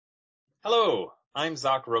Hello, I'm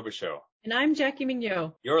Zach Robichaud. And I'm Jackie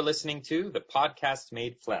Mignot. You're listening to the podcast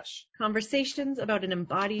Made Flesh. Conversations about an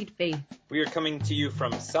embodied faith. We are coming to you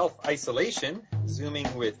from self-isolation,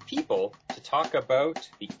 Zooming with people to talk about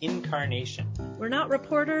the incarnation. We're not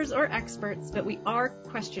reporters or experts, but we are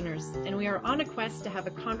questioners, and we are on a quest to have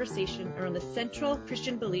a conversation around the central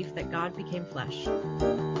Christian belief that God became flesh.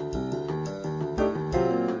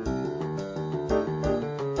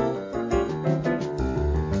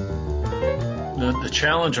 The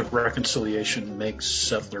challenge of reconciliation makes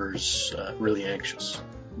settlers really anxious,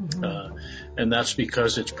 and that's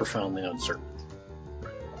because it's profoundly uncertain.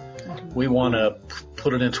 We want to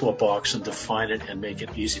put it into a box and define it and make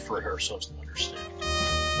it easy for ourselves to understand.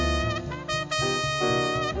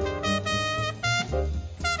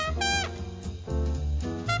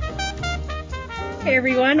 Hey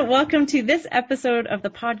everyone, welcome to this episode of the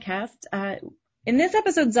podcast. In this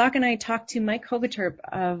episode, Zach and I talked to Mike Hogeterp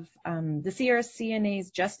of the CRCNA's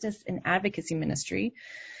Justice and Advocacy Ministry.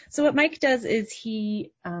 So what Mike does is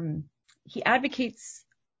he advocates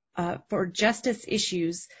for justice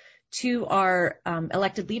issues to our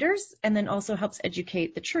elected leaders, and then also helps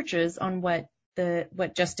educate the churches on what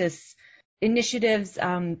justice initiatives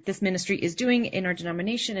this ministry is doing in our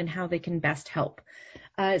denomination and how they can best help.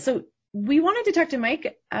 So we wanted to talk to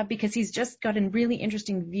Mike because he's just got a really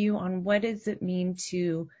interesting view on what does it mean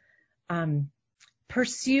to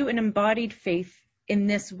pursue an embodied faith in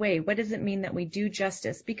this way. What does it mean that we do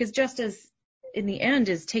justice? Because justice, in the end,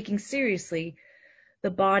 is taking seriously the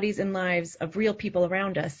bodies and lives of real people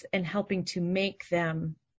around us and helping to make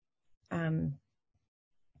them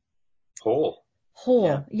whole.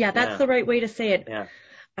 Yeah, that's the right way to say it. Yeah.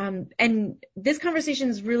 And this conversation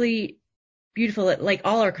is really beautiful. Like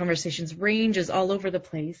all our conversations, ranges all over the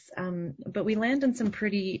place, but we land in some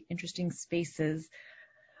pretty interesting spaces.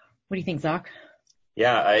 What do you think, Zach?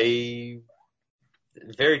 Yeah,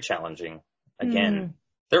 very challenging. Again,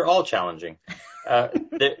 they're all challenging.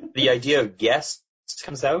 The idea of guest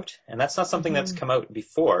comes out, and that's not something that's come out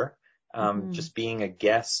before. Just being a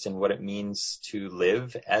guest and what it means to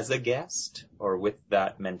live as a guest or with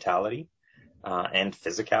that mentality and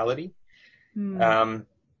physicality.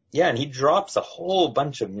 Yeah, and he drops a whole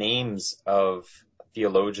bunch of names of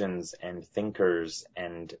theologians and thinkers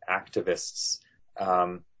and activists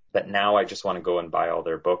that now I just want to go and buy all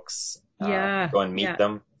their books, go and meet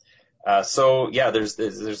them. So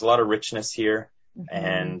there's a lot of richness here,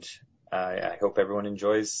 and I hope everyone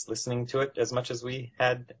enjoys listening to it as much as we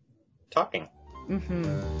had talking.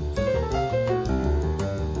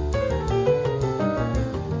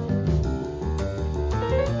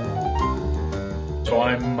 So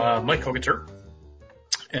I'm Mike Hogeterp,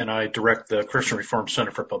 and I direct the Christian Reform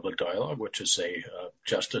Center for Public Dialogue, which is a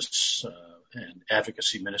justice and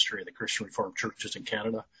advocacy ministry of the Christian Reformed churches in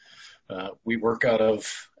Canada. We work out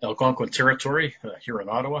of Algonquin territory here in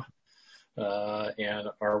Ottawa, and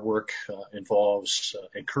our work involves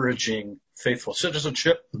encouraging faithful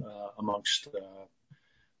citizenship amongst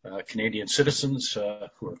Canadian citizens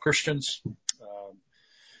who are Christians.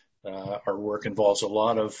 Our work involves a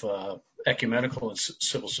lot of ecumenical and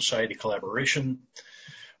civil society collaboration,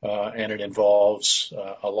 and it involves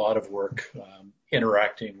a lot of work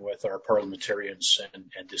interacting with our parliamentarians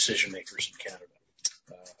and decision makers in Canada.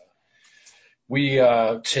 We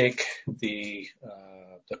take the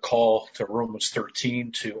call to Romans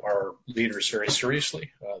 13 to our leaders very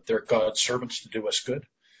seriously. They're God's servants to do us good.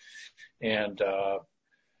 And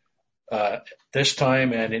this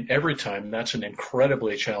time and in every time, that's an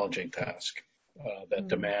incredibly challenging task that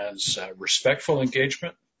demands respectful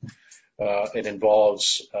engagement. It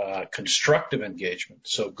involves constructive engagement,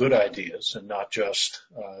 so good ideas and not just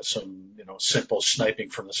some simple sniping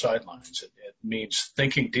from the sidelines. It means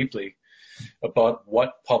thinking deeply about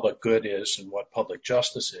what public good is and what public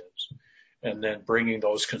justice is, and then bringing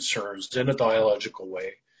those concerns in a dialogical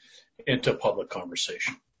way into public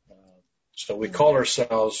conversation. So we call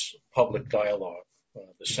ourselves Public Dialogue,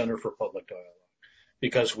 the Center for Public Dialogue,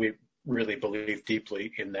 because we really believe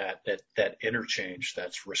deeply in that interchange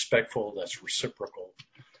that's respectful, that's reciprocal,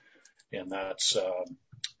 and that's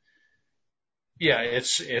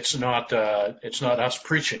it's not us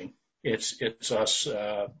preaching, it's us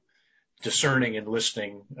discerning and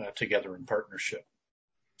listening together in partnership,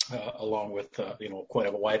 along with quite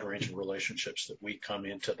a wide range of relationships that we come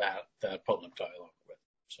into that public dialogue with.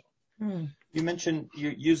 So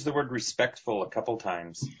You used the word respectful a couple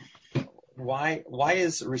times. Why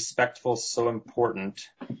is respectful so important?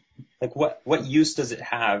 Like what use does it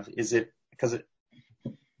have? Is it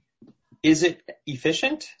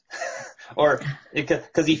efficient? Or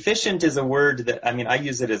because efficient is a word that, I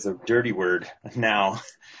use it as a dirty word now.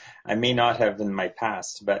 I may not have in my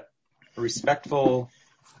past, but respectful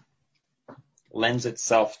lends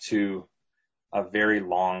itself to a very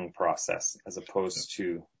long process as opposed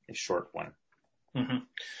to a short one.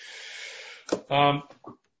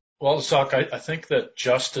 Well, Zach, I think that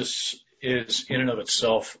justice is in and of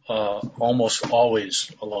itself almost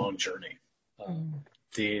always a long journey.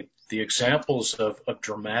 The examples of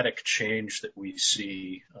dramatic change that we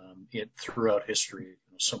see throughout history,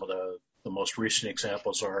 some of the most recent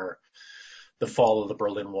examples are the fall of the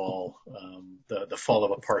Berlin Wall, the fall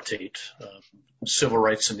of apartheid, civil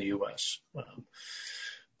rights in the U.S.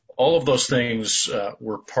 All of those things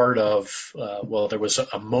were part of, there was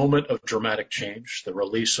a moment of dramatic change, the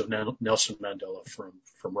release of Nelson Mandela from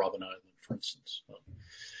Robben Island, for instance.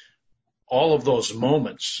 All of those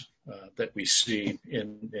moments that we see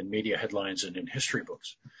in media headlines and in history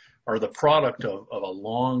books are the product of a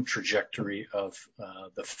long trajectory of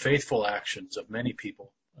the faithful actions of many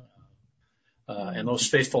people. And those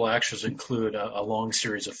faithful actions include a long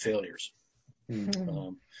series of failures.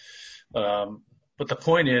 But the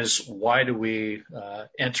point is, why do we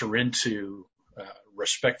enter into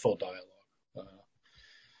respectful dialogue?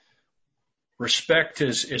 Respect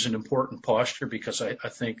is an important posture because I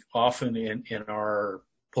think often in our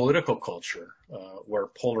political culture, where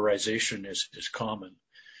polarization is common,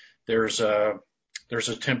 there's a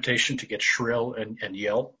temptation to get shrill and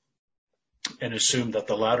yell and assume that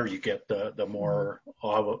the louder you get, the more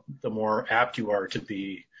apt you are to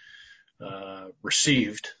be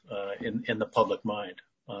received in the public mind.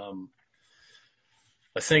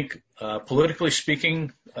 I think, politically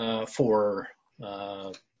speaking, for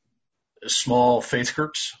small faith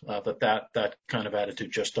groups, that kind of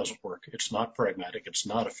attitude just doesn't work. It's not pragmatic. It's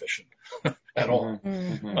not efficient at all.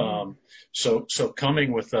 So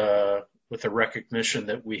coming with a recognition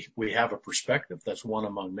that we have a perspective that's one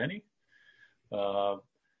among many,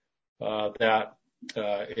 that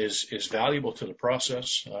is valuable to the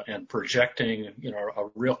process, and projecting, a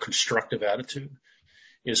real constructive attitude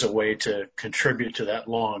is a way to contribute to that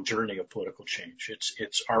long journey of political change.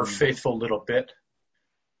 It's our faithful little bit.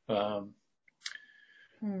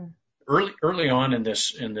 Early on in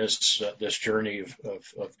this journey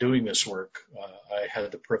of doing this work, I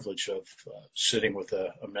had the privilege of sitting with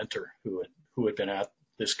a mentor who had been at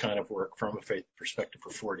this kind of work from a faith perspective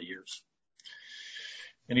for 40 years.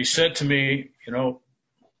 And he said to me,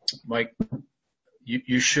 Mike,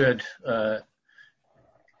 you should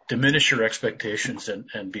diminish your expectations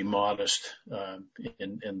and be modest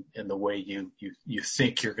in the way you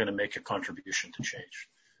think you're going to make a contribution to change.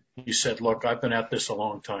 He said, look, I've been at this a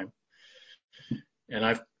long time, and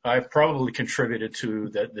I've probably contributed to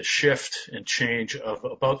the shift and change of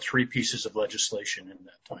about 3 pieces of legislation in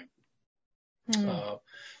that time.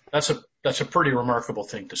 That's a pretty remarkable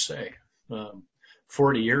thing to say.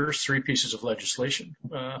 40 years, 3 pieces of legislation,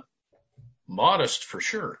 modest for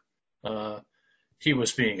sure. He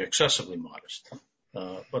was being excessively modest.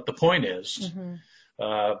 But the point is,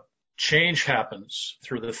 change happens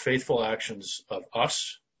through the faithful actions of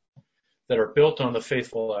us that are built on the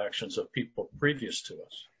faithful actions of people previous to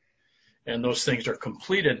us. And those things are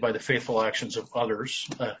completed by the faithful actions of others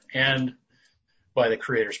and by the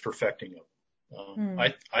Creator's perfecting of them.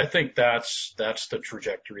 I think that's the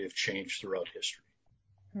trajectory of change throughout history.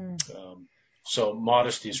 So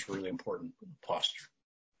modesty is really important posture.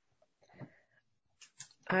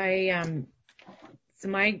 So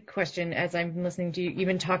my question, as I'm listening to you, you've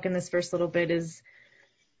been talking this first little bit, is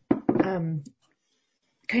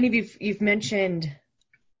kind of you've mentioned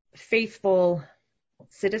faithful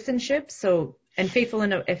citizenship, and faithful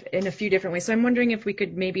in a few different ways. So I'm wondering if we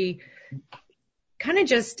could maybe kind of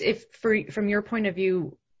just, from your point of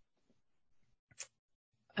view,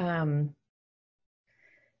 bring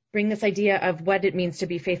this idea of what it means to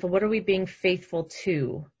be faithful. What are we being faithful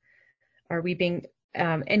to? Are we being,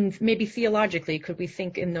 and maybe theologically, could we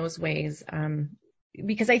think in those ways?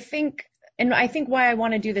 Because I think why I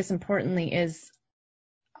want to do this importantly is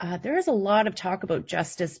there is a lot of talk about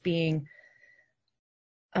justice being,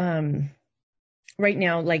 right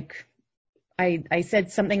now, like I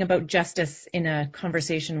said something about justice in a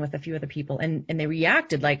conversation with a few other people, and they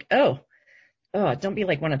reacted like, oh, don't be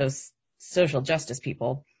like one of those social justice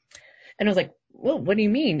people. And I was like, well, what do you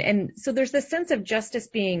mean? And so there's this sense of justice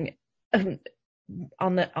being on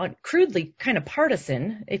crudely kind of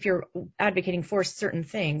partisan if you're advocating for certain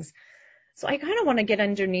things. So I kind of want to get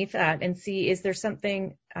underneath that and see, is there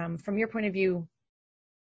something from your point of view,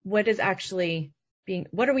 what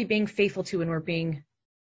are we being faithful to when we're being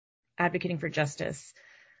advocating for justice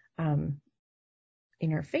in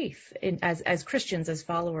our faith, as Christians, as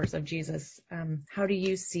followers of Jesus? How do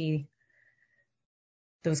you see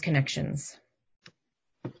those connections?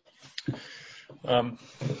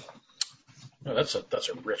 That's a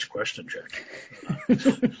rich question, Jack.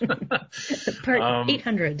 Part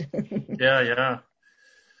 800. Yeah.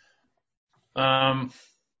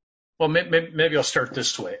 Well, maybe I'll start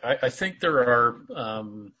this way. I think there are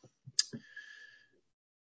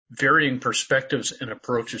varying perspectives and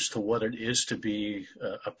approaches to what it is to be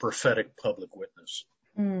a prophetic public witness.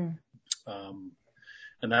 And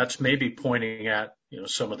that's maybe pointing at,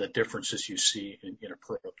 some of the differences you see in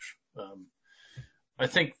approach. I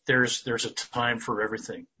think there's a time for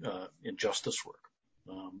everything in justice work.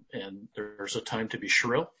 And there's a time to be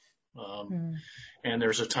shrill. And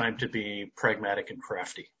there's a time to be pragmatic and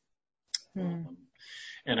crafty.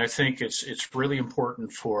 And I think it's really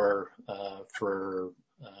important for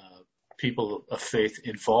people of faith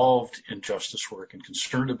involved in justice work and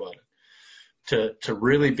concerned about it to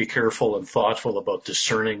really be careful and thoughtful about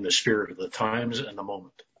discerning the spirit of the times and the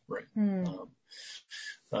moment, right?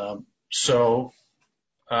 So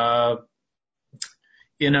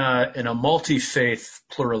in a multi-faith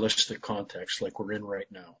pluralistic context like we're in right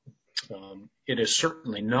now, it is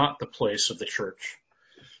certainly not the place of the church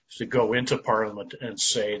to go into Parliament and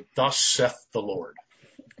say, "Thus saith the Lord."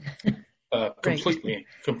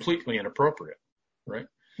 Completely inappropriate, right?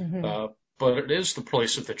 But it is the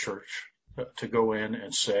place of the church to go in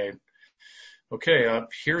and say, "Okay,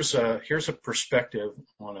 here's a perspective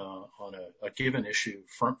on a given issue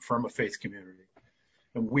from a faith community,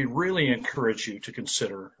 and we really encourage you to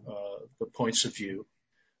consider the points of view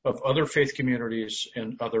of other faith communities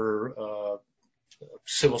and other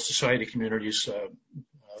civil society communities,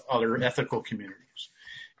 other ethical communities,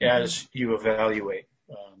 as you evaluate,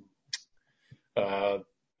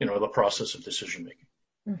 the process of decision making."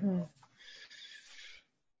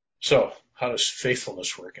 So, how does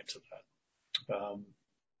faithfulness work into that?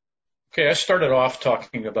 Okay, I started off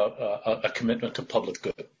talking about a commitment to public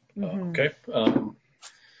good. Okay,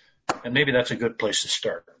 and maybe that's a good place to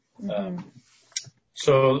start.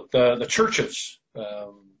 So the churches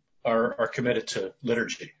are committed to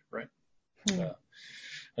liturgy, right?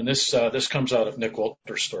 And this comes out of Nick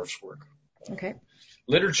Wolterstorff's work. Okay.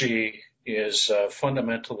 Liturgy is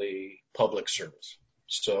fundamentally public service.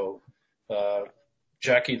 So,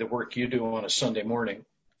 Jackie, the work you do on a Sunday morning,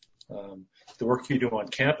 the work you do on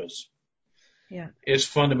campus, is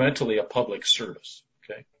fundamentally a public service.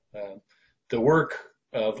 Okay. The work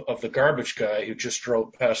of the garbage guy who just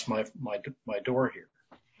drove past my door here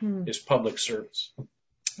is public service.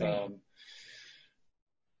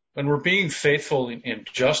 When we're being faithful in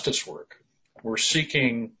justice work, we're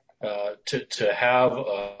seeking to have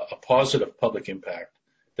a positive public impact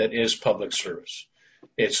that is public service.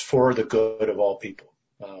 It's for the good of all people.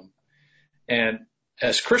 And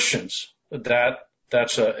as Christians,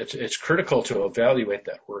 it's critical to evaluate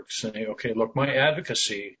that work, saying, okay, look, my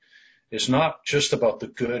advocacy is not just about the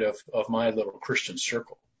good of my little Christian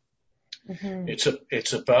circle.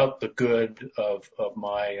 It's about the good of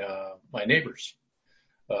my neighbors.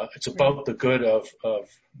 It's about the good of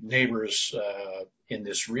neighbors in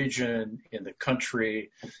this region, in the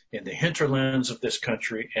country, in the hinterlands of this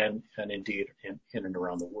country, and indeed in and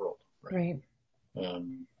around the world. Right.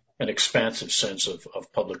 An expansive sense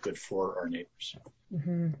of public good for our neighbors.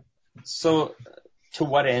 So, to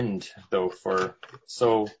what end, though?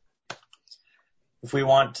 So, if we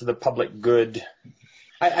want the public good,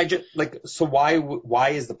 I just so why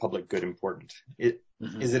is the public good important?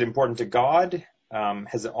 Is it important to God?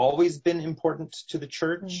 Has it always been important to the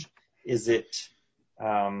church? Is it,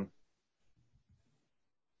 I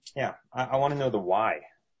want to know the why.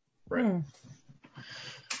 Right.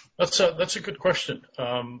 That's a good question.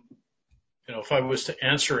 If I was to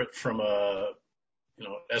answer it from a,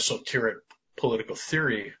 esoteric political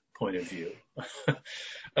theory point of view,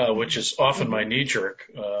 which is often my knee jerk,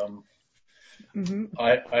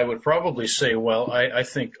 I would probably say, well, I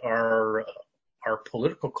think our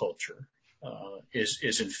political culture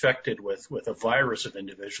is infected with a virus of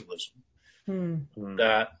individualism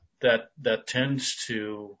that tends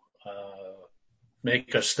to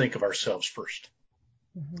make us think of ourselves first.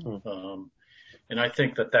 And I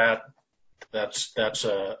think that's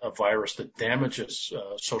a virus that damages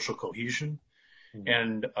social cohesion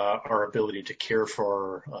and our ability to care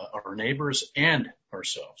for our neighbors and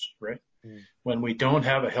ourselves, right? When we don't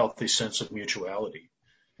have a healthy sense of mutuality,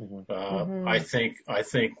 I think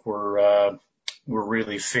we're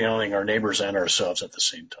really failing our neighbors and ourselves at the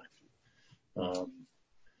same time.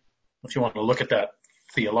 If you want to look at that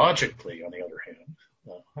theologically, on the other hand,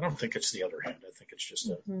 I don't think it's the other hand. I think it's just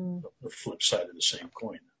the flip side of the same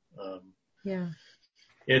coin.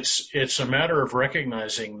 It's a matter of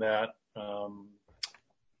recognizing that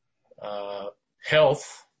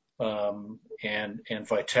health and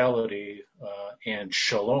vitality and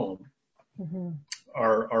shalom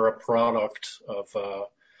are a product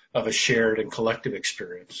of a shared and collective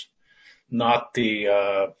experience, not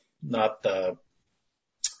the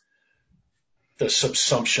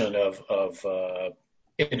subsumption of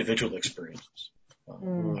individual experiences.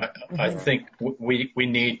 I think we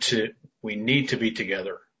need to be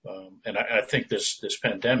together, and I think this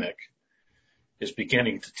pandemic is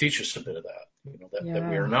beginning to teach us a bit of that.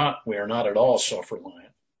 That we are not at all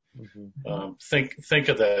self-reliant. Think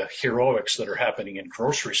of the heroics that are happening in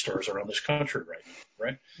grocery stores around this country right now,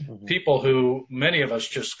 right? People who many of us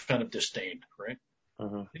just kind of disdained, right?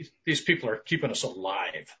 These people are keeping us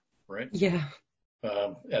alive, right? Yeah.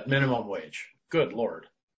 At minimum wage. Good Lord.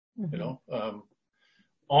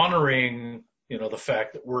 Honoring, the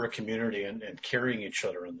fact that we're a community and carrying each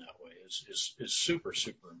other in that way is super,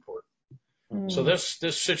 super important. So this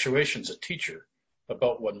situation's a teacher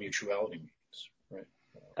about what mutuality means, right?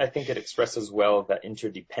 I think it expresses well that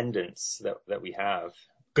interdependence that we have.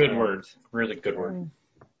 Good word. Really good word.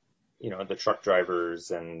 The truck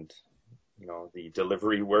drivers and, the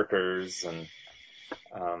delivery workers and,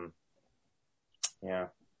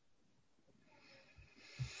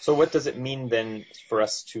 So what does it mean then for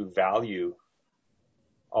us to value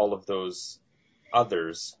all of those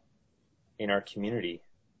others in our community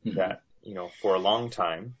that, for a long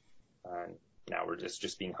time, now we're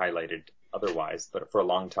just being highlighted otherwise, but for a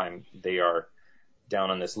long time, they are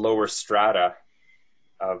down on this lower strata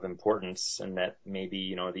of importance, and that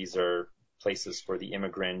maybe, these are places for the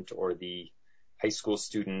immigrant or the high school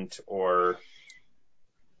student, or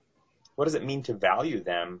what does it mean to value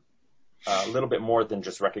them a little bit more than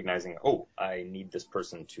just recognizing, oh, I need this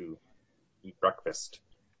person to eat breakfast?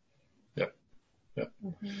 Yep.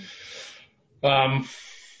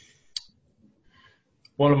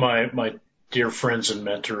 One of my dear friends and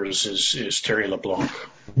mentors is Terry LeBlanc.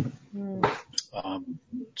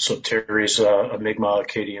 So Terry's a Mi'kmaq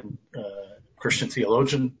Acadian Christian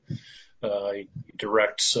theologian. He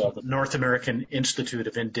directs the North American Institute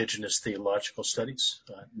of Indigenous Theological Studies,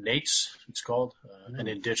 NAITS, it's called, an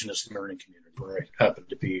Indigenous Learning Community, where I happen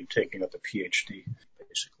to be taking up a PhD,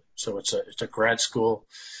 basically. So it's a grad school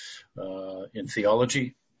in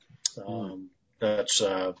theology. That's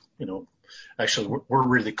actually we're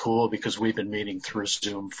really cool because we've been meeting through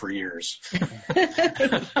Zoom for years.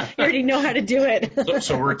 You already know how to do it.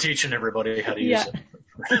 So we're teaching everybody how to use it.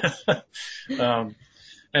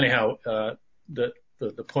 Anyhow, the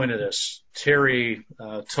point of this, Terry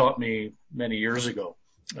taught me many years ago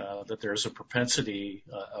that there's a propensity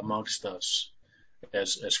amongst us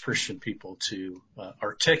as Christian people to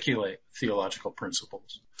articulate theological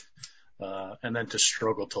principles and then to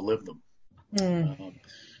struggle to live them.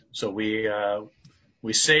 So we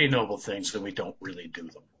say noble things, and we don't really do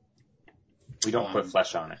them. We don't put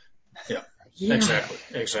flesh on it. Yeah. Exactly.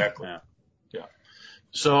 Yeah.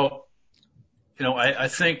 So, I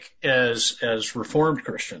think as Reformed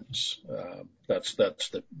Christians, that's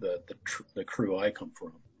the crew I come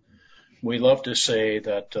from. We love to say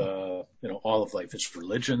that all of life is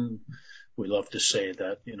religion. We love to say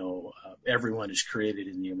that everyone is created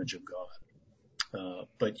in the image of God,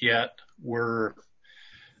 but yet we're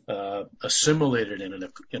assimilated in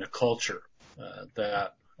a culture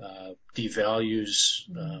that devalues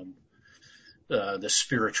the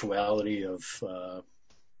spirituality of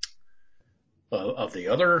the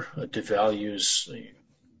other, devalues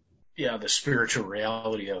the spiritual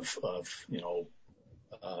reality of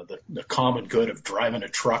the common good of driving a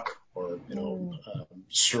truck or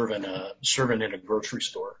serving in a grocery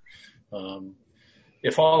store.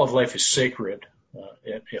 If all of life is sacred,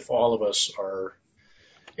 if all of us are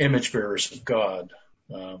image bearers of God,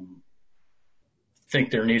 I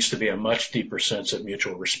think there needs to be a much deeper sense of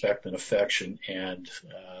mutual respect and affection, and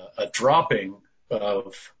a dropping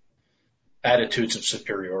of attitudes of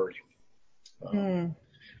superiority. And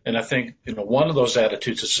I think one of those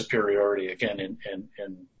attitudes of superiority, again,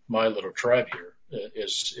 in my little tribe here,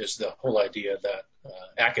 is the whole idea that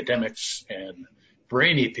academics and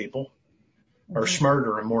brainy people are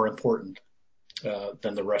smarter and more important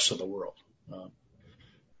than the rest of the world.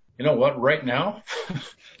 You know what? Right now,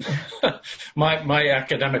 my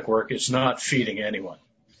academic work is not feeding anyone.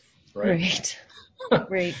 Right.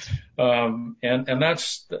 And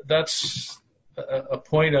that's a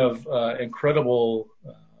point of incredible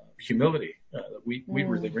humility that we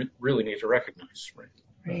really need to recognize.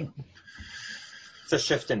 Right. It's a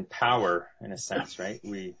shift in power, in a sense, right?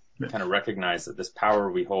 We kind of recognize that this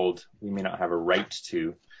power we hold, we may not have a right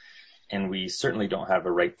to, and we certainly don't have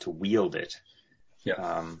a right to wield it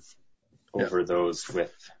over those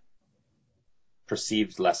with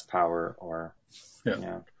perceived less power or,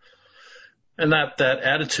 And that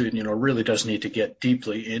attitude, really does need to get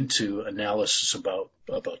deeply into analysis about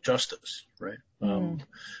justice, right?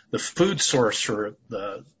 The food source for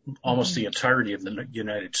almost the entirety of the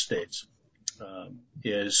United States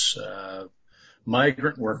is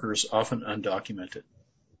migrant workers, often undocumented,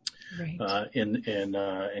 right.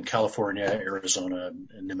 in California, Arizona,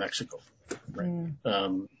 and New Mexico. Right,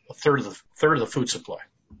 a third of the food supply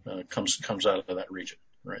comes out of that region.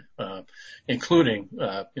 Right, including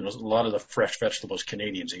a lot of the fresh vegetables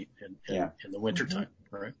Canadians eat in the wintertime.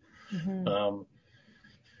 Right,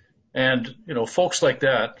 and folks like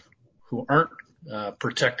that who aren't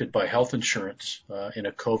protected by health insurance in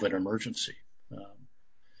a COVID emergency.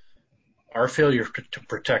 Our failure to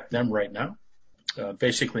protect them right now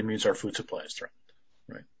basically means our food supply is threatened.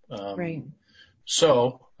 Right. Right.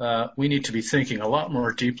 So we need to be thinking a lot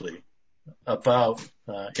more deeply about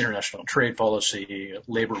international trade policy,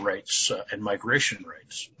 labor rights, and migration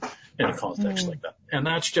rights in a context like that. And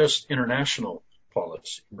that's just international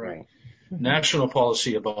policy, right? National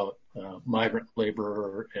policy about migrant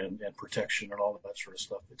labor and protection and all of that sort of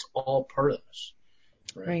stuff. It's all part of this,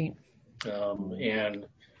 right? And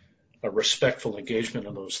a respectful engagement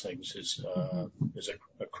in those things is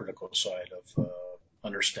a critical side of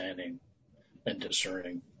understanding and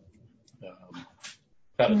discerning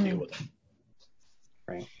how to deal with it.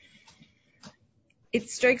 Right. It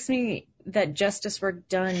strikes me that justice work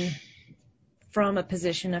done from a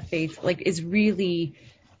position of faith, is really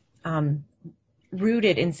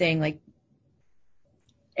rooted in saying,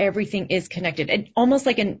 everything is connected, and almost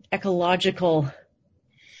like an ecological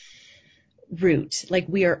root.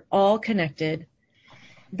 We are all connected.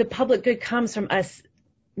 The public good comes from us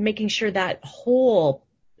making sure that whole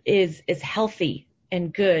is healthy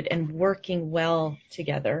and good and working well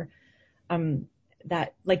together.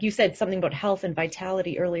 That, like you said, something about health and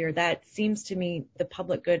vitality earlier, that seems to me the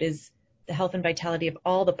public good is the health and vitality of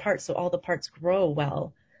all the parts, so all the parts grow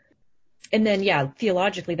well. And then,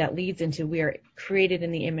 theologically, that leads into we are created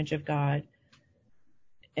in the image of God,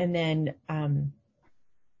 and then and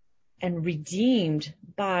redeemed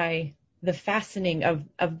by the fastening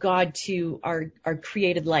of God to our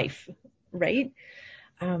created life, right?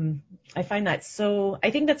 I find that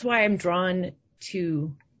I think that's why I'm drawn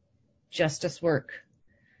to justice work,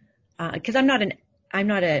 because I'm not an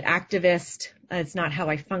activist. It's not how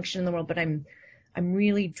I function in the world, but I'm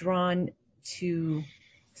really drawn to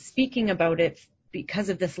speaking about it because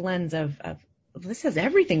of this lens of this has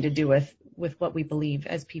everything to do with what we believe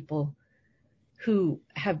as people who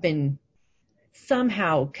have been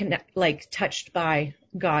somehow touched by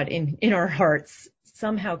God in our hearts,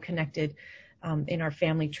 somehow connected in our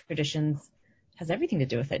family traditions, has everything to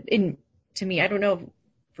do with it. To me, I don't know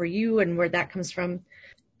for you and where that comes from.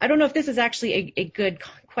 I don't know if this is actually a good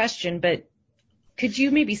question, but could you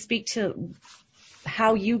maybe speak to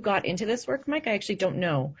how you got into this work, Mike? I actually don't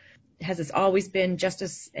know. Has this always been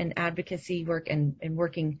justice and advocacy work and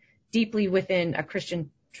working deeply within a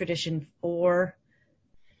Christian tradition for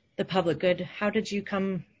the public good? How did you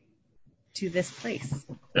come to this place?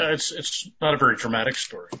 It's not a very dramatic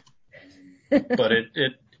story, but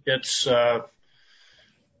it's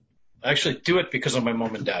I actually do it because of my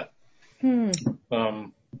mom and dad.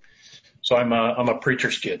 So I'm a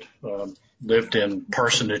preacher's kid. Lived in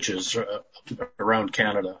parsonages around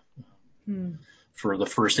Canada for the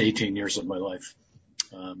first 18 years of my life.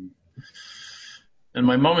 And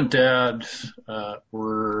my mom and dad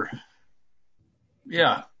were,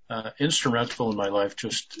 instrumental in my life,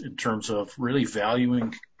 just in terms of really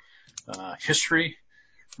valuing history,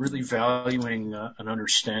 really valuing an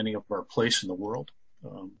understanding of our place in the world.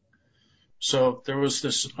 So there was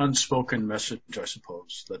this unspoken message, I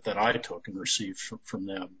suppose, that I took and received from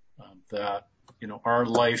them, that our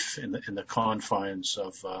life in the confines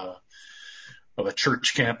of a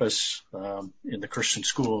church campus in the Christian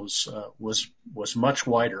schools was much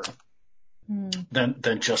wider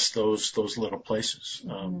than just those little places.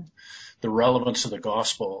 The relevance of the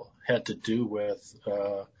gospel had to do with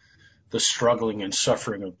the struggling and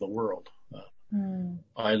suffering of the world.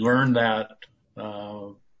 I learned that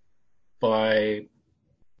by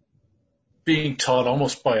being taught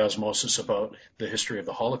almost by osmosis about the history of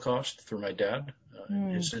the Holocaust through my dad,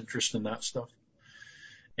 and his interest in that stuff.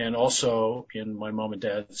 And also in my mom and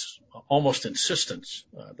dad's almost insistence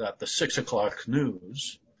that the 6 o'clock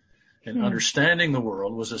news and understanding the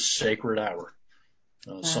world was a sacred hour,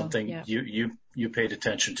 something you paid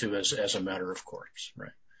attention to as a matter of course,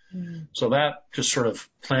 right? So that just sort of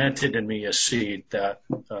planted in me a seed that,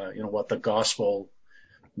 what the gospel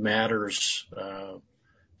matters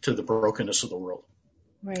to the brokenness of the world.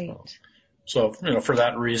 Right. So, for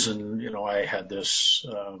that reason, I had this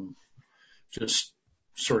just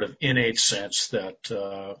sort of innate sense that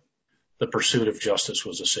the pursuit of justice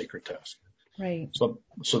was a sacred task. Right.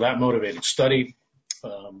 So that motivated study, a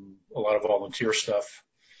lot of volunteer stuff,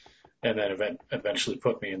 and then eventually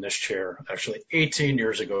put me in this chair, actually 18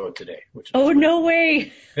 years ago today. No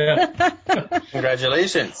way. Yeah.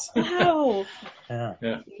 Congratulations. Wow. Yeah.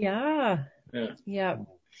 Yeah. Yeah. Yeah. Yeah.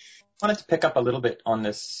 I wanted to pick up a little bit on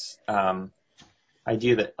this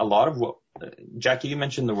idea that a lot of what, Jackie, you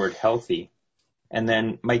mentioned the word healthy. And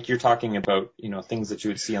then, Mike, you're talking about, things that you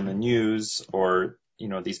would see on the news or,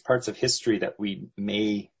 these parts of history that we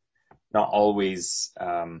may not always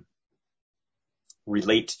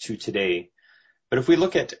relate to today. But if we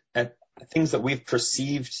look at things that we've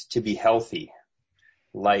perceived to be healthy,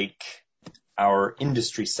 like our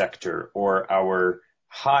industry sector or our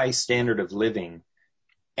high standard of living,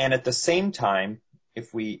 and at the same time,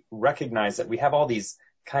 if we recognize that we have all these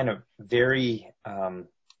kind of very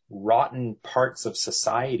rotten parts of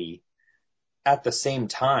society at the same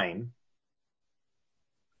time,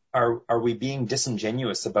 are we being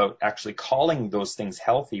disingenuous about actually calling those things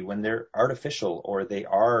healthy when they're artificial or they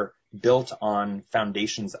are built on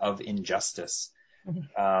foundations of injustice?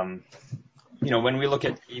 When we look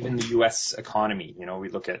at even the U.S. economy, we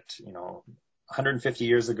look at, 150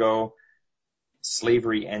 years ago,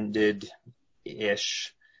 slavery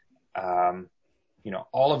ended-ish, all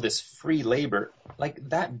of this free labor, like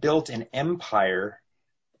that built an empire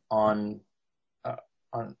on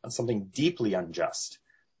something deeply unjust.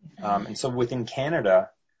 And so within Canada,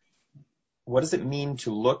 what does it mean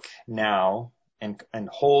to look now and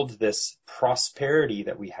hold this prosperity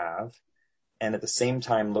that we have, and at the same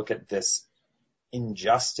time look at this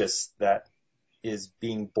injustice that is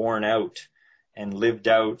being borne out and lived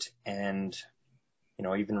out, and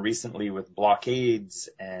even recently with blockades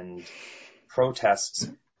and protests,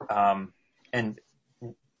 and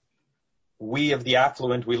we of the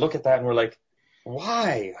affluent, we look at that and we're like,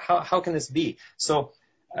 why? How can this be? So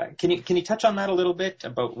can you touch on that a little bit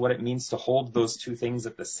about what it means to hold those two things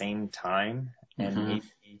at the same time and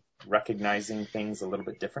maybe recognizing things a little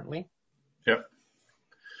bit differently? Yep.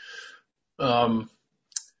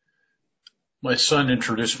 My son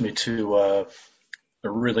introduced me to a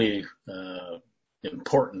really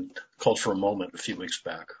important cultural moment a few weeks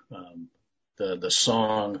back. The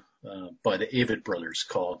song by the Avett Brothers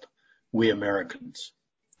called "We Americans."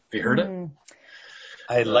 Have you heard it?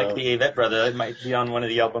 I like the Avett Brothers. It might be on one of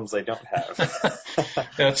the albums I don't have.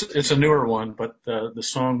 It's a newer one, but the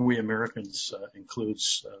song "We Americans"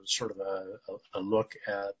 includes sort of a look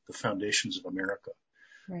at the foundations of America,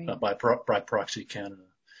 right, by Proxy Canada.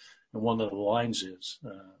 And one of the lines is,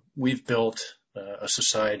 we've built a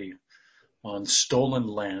society on stolen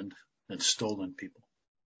land and stolen people.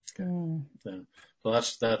 Okay. So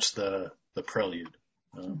that's the prelude.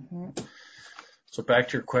 So back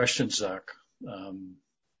to your question, Zach.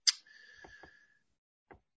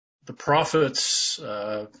 The prophets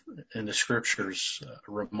in the scriptures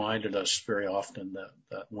reminded us very often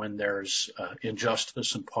that when there's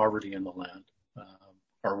injustice and poverty in the land,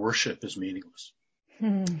 our worship is meaningless.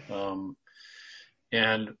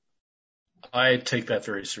 And I take that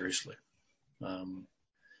very seriously.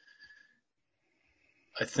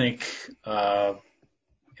 I think,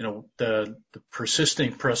 the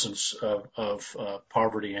persisting presence of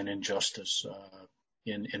poverty and injustice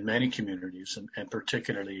in many communities, and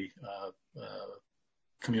particularly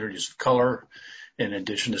communities of color and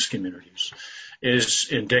indigenous communities, is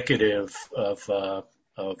indicative of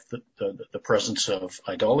the presence of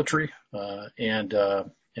idolatry and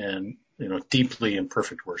deeply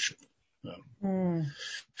imperfect worship.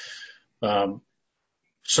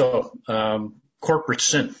 Corporate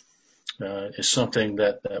sin is something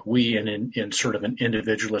that we in sort of an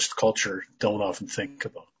individualist culture don't often think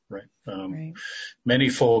about, right? Right. Many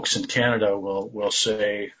folks in Canada will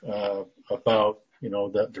say about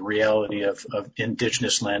the reality of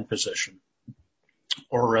Indigenous land possession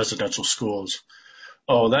or residential schools.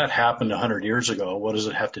 Oh, that happened 100 years ago. What does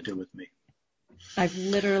it have to do with me? I've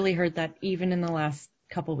literally heard that even in the last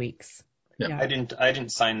couple weeks. Yeah. I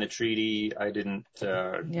didn't sign the treaty. I didn't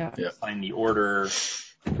sign the order.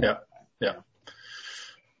 Yeah.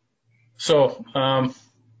 So,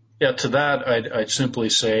 to that, I'd simply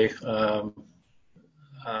say,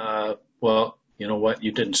 well, you know what?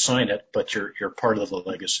 You didn't sign it, but you're part of the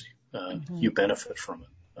legacy. You benefit from it.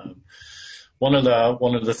 One of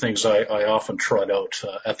the things I often trot out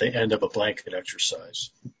at the end of a blanket exercise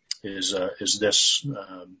is this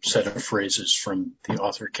set of phrases from the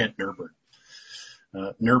author Kent Nurburn.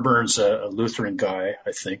 Nurburn's a Lutheran guy,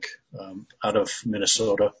 I think, out of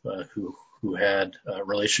Minnesota, who who had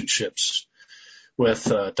relationships with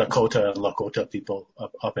Dakota and Lakota people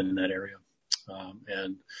up in that area.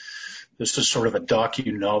 And this is sort of a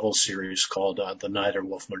docu-novel series called the Neither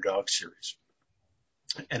Wolf Nor Dog series.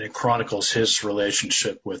 And it chronicles his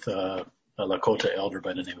relationship with a Lakota elder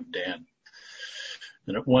by the name of Dan.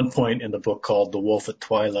 And at one point in the book called The Wolf at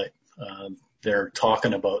Twilight, they're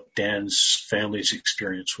talking about Dan's family's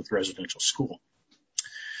experience with residential school.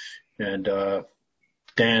 And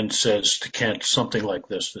Dan says to Kent something like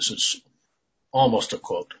this. This is almost a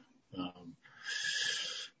quote.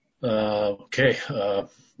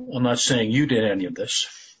 I'm not saying you did any of this,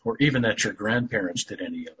 or even that your grandparents did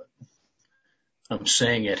any of it. I'm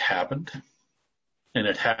saying it happened, and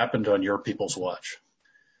it happened on your people's watch.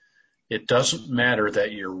 It doesn't matter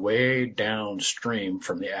that you're way downstream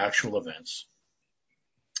from the actual events.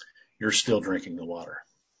 You're still drinking the water.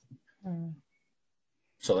 Mm.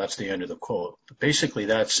 So that's the end of the quote. Basically,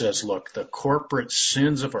 that says, look, the corporate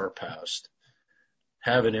sins of our past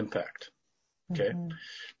have an impact. Okay. Mm-hmm.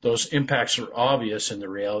 Those impacts are obvious in the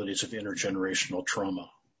realities of intergenerational trauma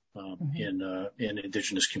in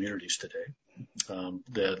Indigenous communities today.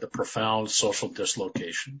 The profound social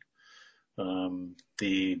dislocation,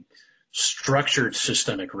 the structured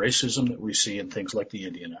systemic racism that we see in things like the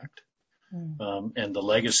Indian Act, and the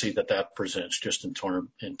legacy that presents just in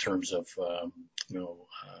terms of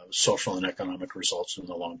social and economic results in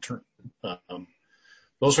the long term.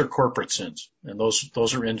 Those are corporate sins, and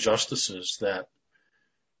those are injustices that,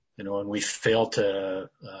 and we fail to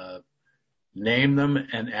name them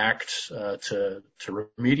and act to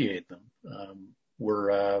remediate them.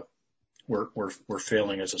 We're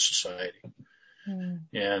failing as a society.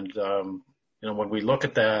 And when we look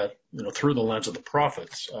at that, through the lens of the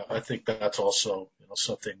prophets, I think that's also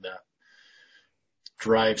something that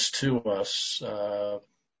drives to us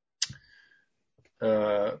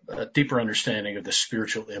a deeper understanding of the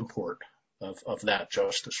spiritual import of that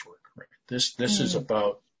justice work. Right? This is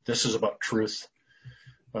about truth.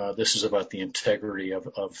 This is about the integrity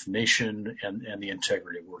of nation and the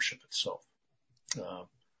integrity of worship itself.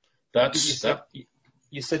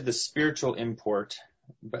 You said the spiritual import,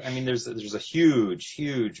 but I mean, there's a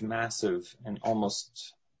huge, massive, and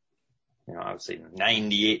almost, I would say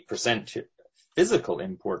 98% physical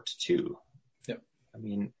import too. Yep. I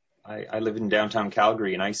mean, I live in downtown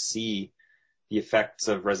Calgary, and I see the effects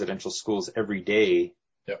of residential schools every day.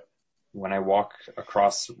 Yep. When I walk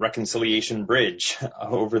across Reconciliation Bridge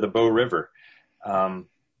over the Bow River. And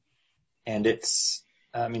it's,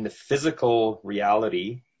 the physical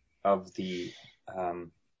reality of the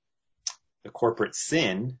corporate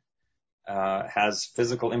sin has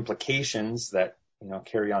physical implications that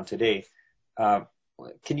carry on today.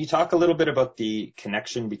 Can you talk a little bit about the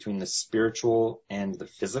connection between the spiritual and the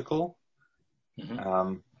physical?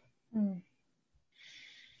 Mm-hmm.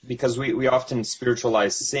 Because we often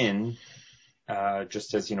spiritualize sin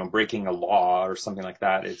just as breaking a law or something like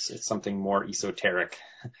that. It's something more esoteric,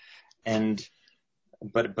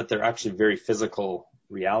 but they're actually very physical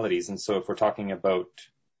realities. And so if we're talking about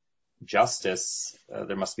justice,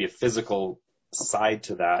 there must be a physical side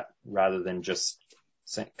to that rather than just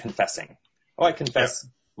confessing. Oh, I confess.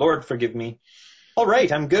 Yep. Lord, forgive me. All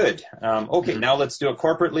right, I'm good. Okay, now let's do it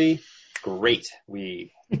corporately. Great,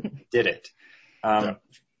 we did it.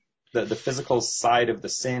 The physical side of the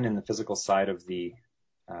sin and the physical side of the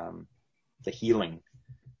healing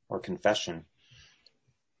or confession.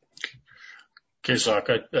 Okay, Zach,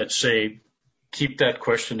 I'd say keep that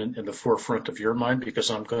question in the forefront of your mind,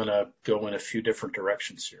 because I'm going to go in a few different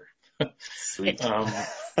directions here. Sweet.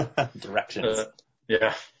 Directions.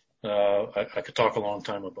 I could talk a long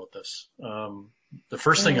time about this. The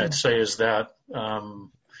first thing I'd say is that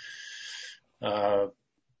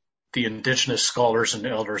the Indigenous scholars and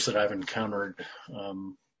elders that I've encountered,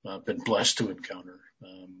 been blessed to encounter,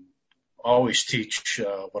 always teach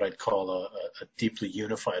what I'd call a deeply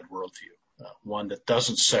unified worldview, one that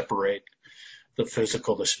doesn't separate the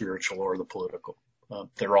physical, the spiritual, or the political.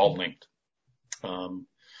 They're all linked.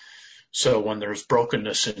 So when there's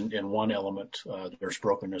brokenness in one element, there's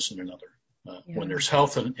brokenness in another. When there's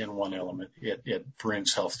health in one element, it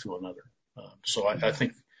brings health to another. So I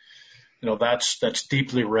think, that's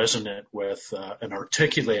deeply resonant with an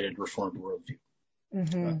articulated Reformed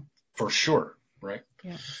worldview, for sure, right?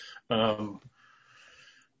 Yeah.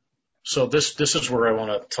 So this is where I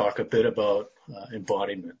want to talk a bit about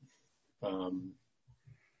embodiment.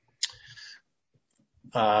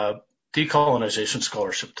 Decolonization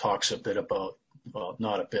scholarship talks a bit about,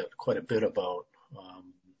 quite a bit about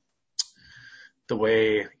the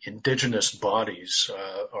way Indigenous bodies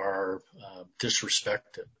are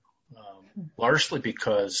disrespected largely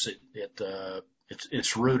because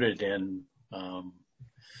it's rooted in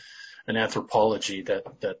an anthropology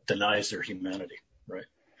that denies their humanity, right?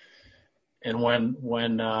 And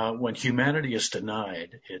when humanity is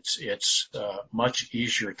denied, it's much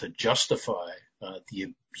easier to justify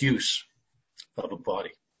the abuse of a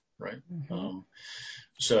body, right?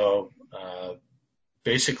 So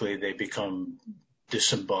basically, they become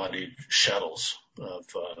disembodied shadows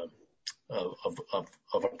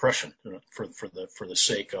of oppression, for the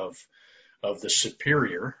sake of the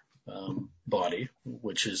superior body,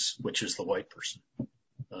 which is the white person.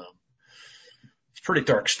 It's pretty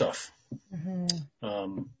dark stuff.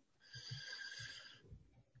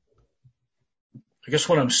 I guess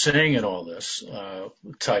what I'm saying in all this,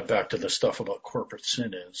 tied back to the stuff about corporate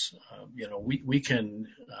sin, is, we can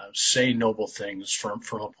say noble things from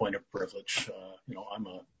a point of privilege. I'm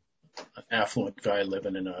an affluent guy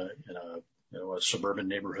living in a suburban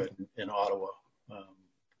neighborhood in Ottawa.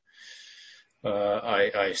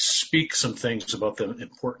 I speak some things about the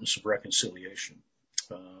importance of reconciliation.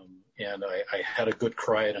 And I had a good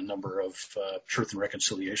cry at a number of Truth and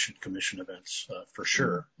Reconciliation Commission events, for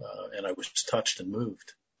sure. And I was touched and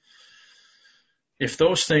moved. If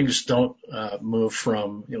those things don't move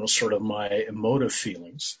from, sort of my emotive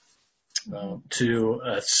feelings to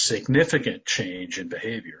a significant change in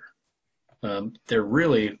behavior, they're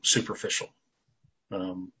really superficial.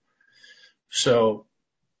 So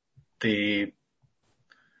the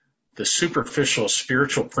superficial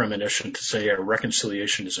spiritual premonition to say a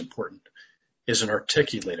reconciliation is important is an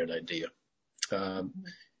articulated idea.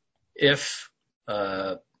 If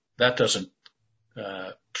that doesn't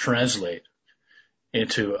translate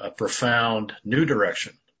into a profound new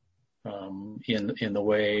direction in the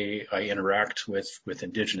way I interact with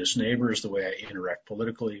Indigenous neighbors, the way I interact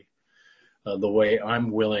politically, the way I'm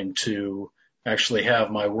willing to actually have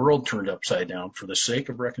my world turned upside down for the sake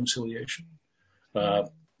of reconciliation,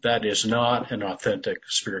 that is not an authentic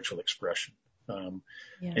spiritual expression.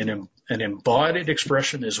 An embodied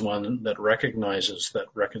expression is one that recognizes that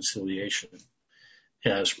reconciliation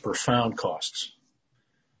has profound costs.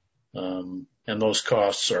 And those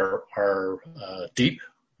costs are deep,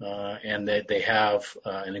 and they have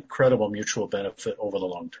an incredible mutual benefit over the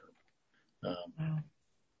long term.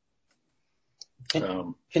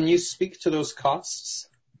 Can you speak to those costs?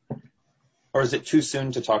 Or is it too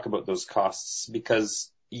soon to talk about those costs?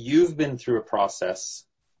 Because you've been through a process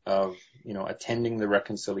of, attending the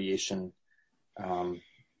reconciliation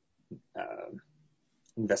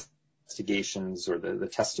investigations or the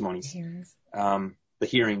testimonies, the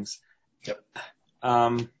hearings. Yep.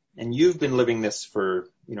 And you've been living this for,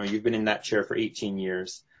 you've been in that chair for 18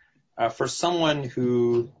 years. For someone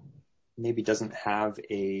who maybe doesn't have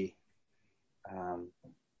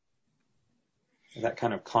that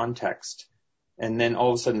kind of context, and then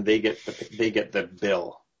all of a sudden they get the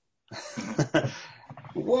bill.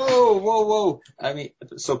 Whoa. I mean,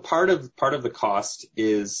 so part of the cost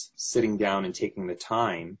is sitting down and taking the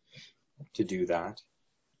time to do that.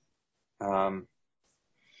 And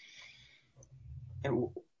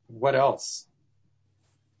what else?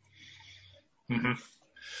 Mm-hmm.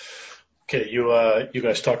 Okay, you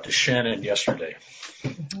guys talked to Shannon yesterday.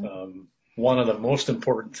 One of the most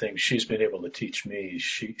important things she's been able to teach me,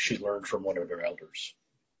 she learned from one of her elders.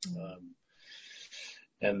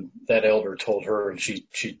 And that elder told her, and she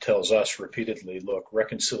tells us repeatedly, look,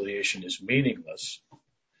 reconciliation is meaningless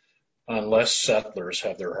unless settlers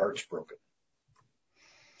have their hearts broken.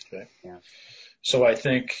 Okay? Yeah. So I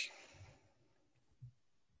think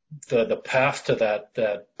the path to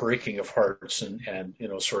that breaking of hearts and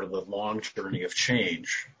sort of the long journey of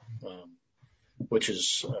change, which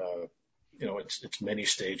is it's many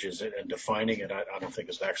stages, and defining it I don't think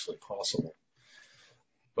is actually possible.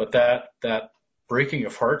 But that breaking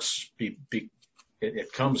of hearts,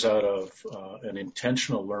 it comes out of an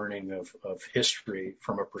intentional learning of history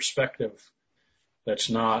from a perspective that's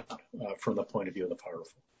not from the point of view of the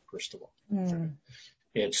powerful. First of all,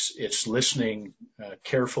 it's listening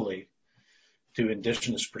carefully to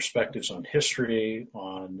Indigenous perspectives on history,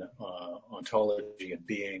 on ontology and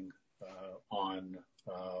being, on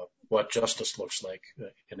what justice looks like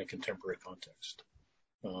in a contemporary context.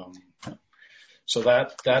 So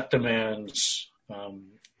that demands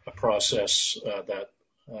a process that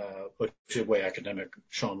Ojibwe academic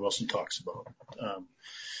Sean Wilson talks about,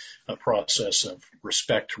 a process of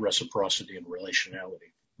respect, reciprocity, and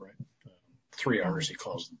relationality, right? 3 R's he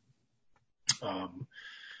calls them.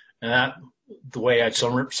 And that, the way I'd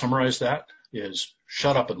summarize that is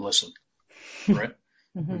shut up and listen, right?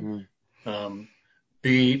 Mm-hmm.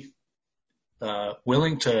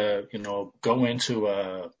 willing to, go into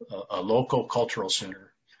a local cultural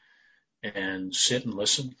center and sit and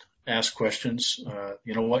listen, ask questions.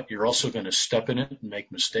 You know what? You're also going to step in it and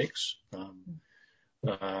make mistakes.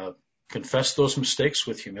 Confess those mistakes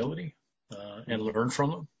with humility and learn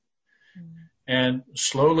from them. And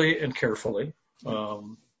slowly and carefully,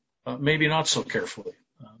 maybe not so carefully,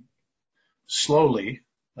 slowly,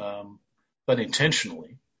 but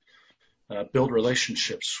intentionally, build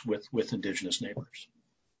relationships with Indigenous neighbors,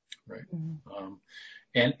 right?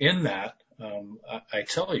 And in that, I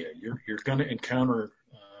tell you, you're going to encounter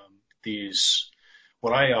these,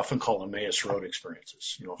 what I often call Emmaus Road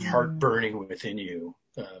experiences, heart burning within you,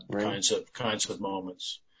 kinds of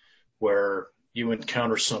moments where you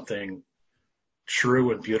encounter something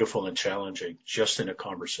true and beautiful and challenging just in a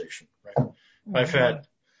conversation, right? I've had,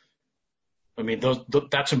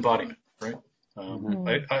 that's embodiment, right?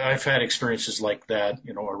 I've had experiences like that,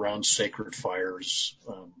 around sacred fires,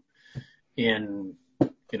 in,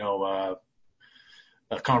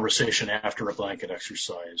 a conversation after a blanket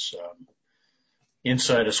exercise,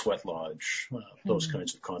 inside a sweat lodge, those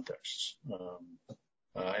kinds of contexts.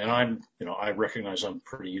 And I recognize I'm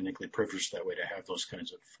pretty uniquely privileged that way to have those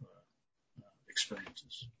kinds of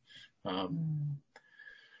experiences.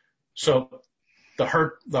 So the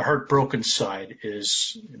heartbroken side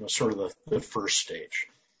is, sort of the first stage.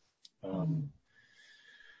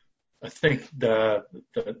 I think the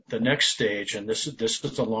next stage, and this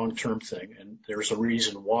is a long-term thing, and there's a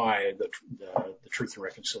reason why the Truth and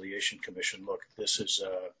Reconciliation Commission, look, this is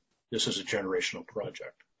a generational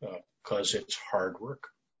project, because it's hard work,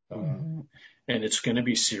 and it's going to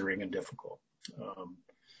be searing and difficult.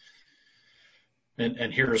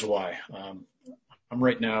 And here's why. I'm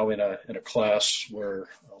right now in a class where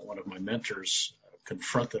one of my mentors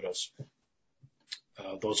confronted us,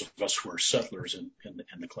 those of us who are settlers in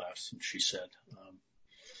the class, and she said,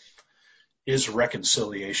 "Is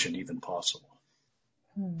reconciliation even possible?"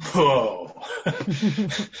 Whoa,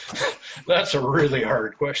 that's a really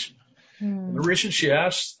hard question. And the reason she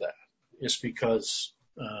asked that is because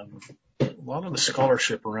a lot of the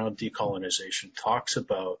scholarship around decolonization talks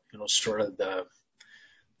about, sort of the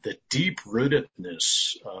deep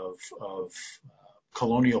rootedness of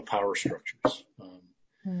colonial power structures,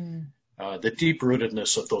 the deep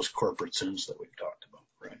rootedness of those corporate sins that we've talked about,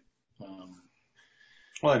 right?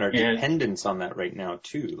 Well, and our dependence on that right now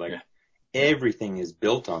too, everything is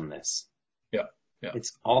built on this. Yeah.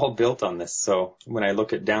 It's all built on this. So when I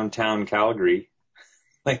look at downtown Calgary,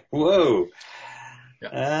 whoa,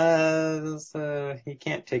 you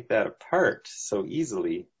can't take that apart so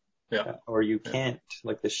easily. Yeah. Or you can't,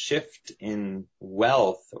 the shift in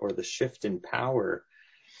wealth or the shift in power.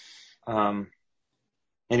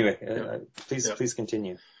 Anyway, please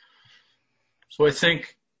continue. So I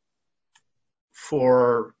think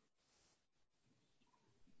for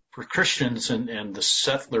Christians and the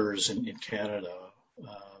settlers in Canada,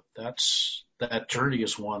 that journey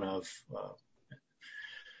is one of,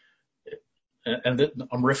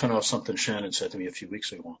 I'm riffing off something Shannon said to me a few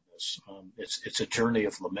weeks ago on this. It's a journey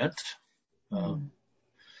of lament,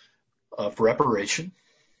 of reparation,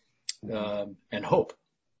 and hope.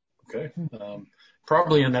 Okay.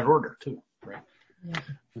 Probably in that order too, right?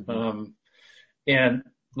 And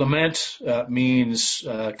lament means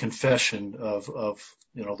confession of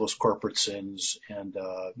those corporate sins and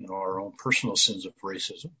our own personal sins of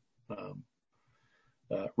racism.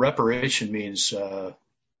 Reparation means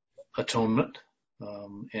atonement,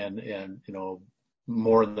 and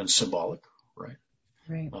more than symbolic, right?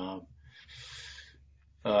 Right.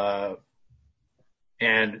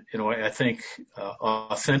 And I think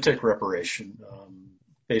authentic reparation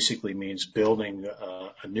basically means building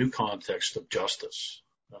a new context of justice.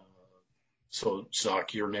 So,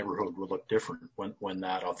 Zach, your neighborhood will look different when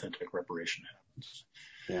that authentic reparation happens.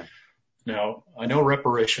 Yeah. Now, I know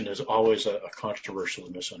reparation is always a controversial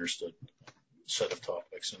and misunderstood set of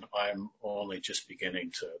topics, and I'm only just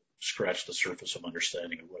beginning to scratch the surface of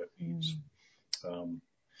understanding of what it means.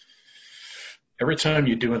 Every time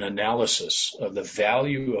you do an analysis of the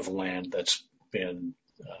value of land that's been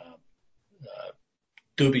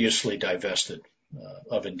dubiously divested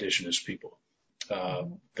of Indigenous people,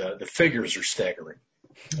 the figures are staggering,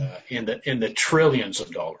 in the trillions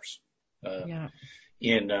of dollars,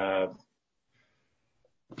 in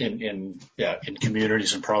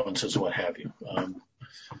communities and provinces, what have you. I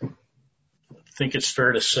think it's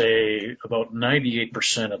fair to say about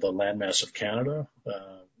 98% of the landmass of Canada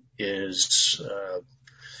is,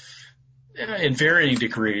 in varying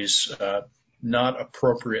degrees, not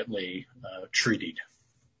appropriately treated.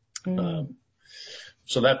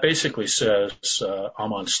 So that basically says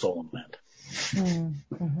I'm on stolen land.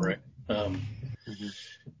 Mm-hmm. right?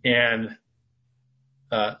 And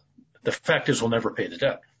the fact is, we'll never pay the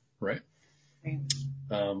debt, right?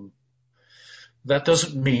 That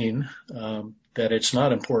doesn't mean that it's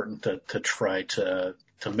not important to try to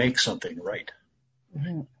make something right.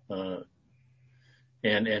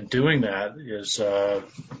 And doing that is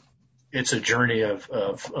it's a journey of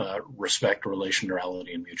respect,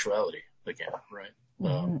 relationality, and mutuality again,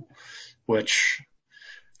 right? Which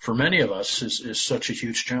for many of us is such a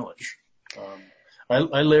huge challenge.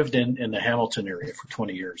 I lived in the Hamilton area for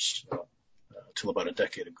 20 years, till about a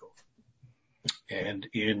decade ago. And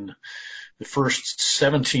in the first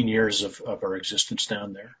 17 years of our existence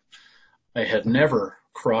down there, I had never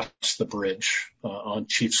crossed the bridge on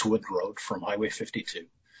Chiefs Wood Road from Highway 52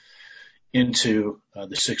 into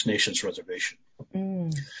the Six Nations Reservation,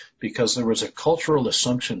 because there was a cultural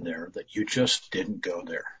assumption there that you just didn't go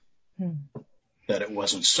there, that it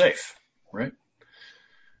wasn't safe, right?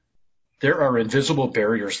 There are invisible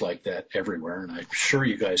barriers like that everywhere, and I'm sure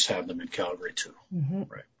you guys have them in Calgary too,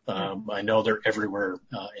 right? I know they're everywhere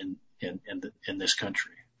in this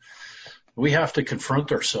country. We have to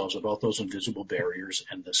confront ourselves about those invisible barriers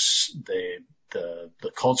and the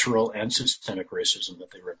cultural and systemic racism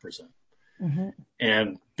that they represent,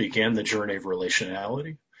 and begin the journey of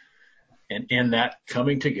relationality. And in that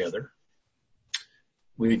coming together,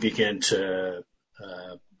 we begin to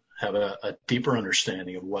have a deeper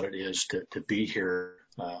understanding of what it is to be here,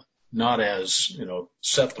 not as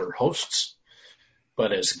settler hosts,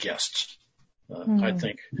 but as guests. I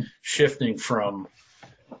think shifting from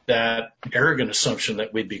that arrogant assumption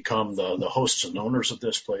that we'd become the hosts and owners of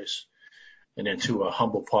this place and into a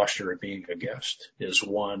humble posture of being a guest is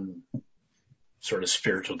one sort of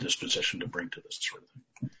spiritual disposition to bring to this sort of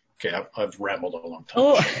thing. Okay, I've rambled a long time.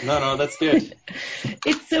 Oh, no, that's good.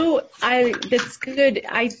 That's good.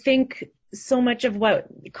 I think so much of what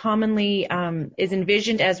commonly is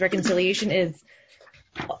envisioned as reconciliation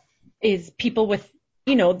is people with,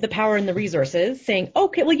 the power and the resources saying,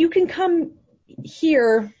 okay, well, you can come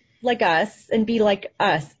here like us and be like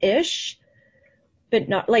us-ish, but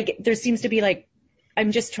not like, there seems to be like,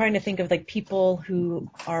 I'm just trying to think of like people who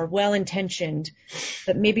are well-intentioned,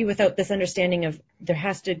 but maybe without this understanding of it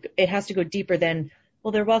has to go deeper than,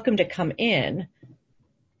 well, they're welcome to come in,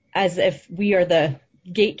 as if we are the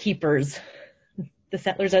gatekeepers. The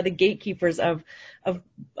settlers are the gatekeepers of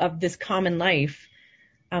this common life,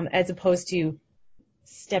 as opposed to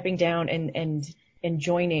stepping down and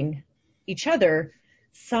joining each other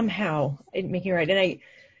somehow and making it right. And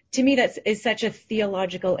to me, is such a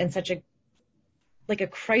theological and such a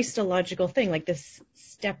Christological thing, like this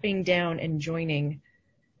stepping down and joining.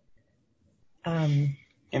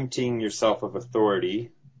 Emptying yourself of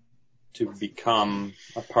authority to become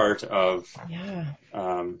a part of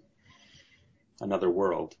another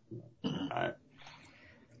world. And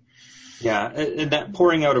that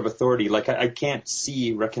pouring out of authority, like I can't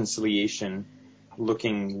see reconciliation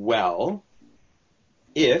looking well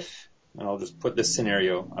if, and I'll just put this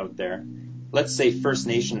scenario out there, let's say First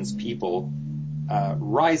Nations people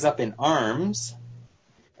rise up in arms,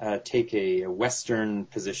 take a Western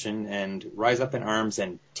position and rise up in arms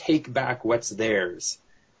and take back what's theirs.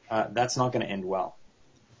 That's not going to end well.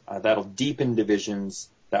 That'll deepen divisions.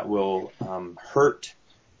 That will hurt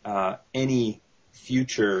any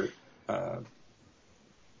future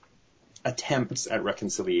attempts at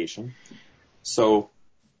reconciliation. So,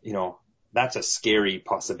 that's a scary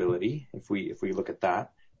possibility if we look at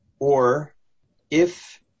that. Or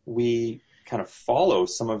if we kind of follow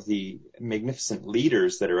some of the magnificent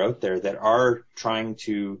leaders that are out there that are trying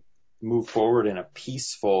to move forward in a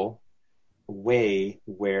peaceful way,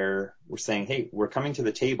 where we're saying, hey, we're coming to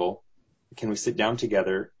the table. Can we sit down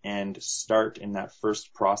together and start in that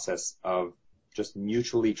first process of just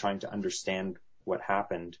mutually trying to understand what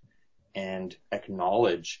happened and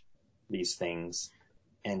acknowledge these things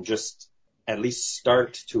and just at least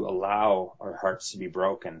start to allow our hearts to be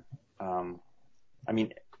broken.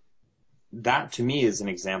 That to me is an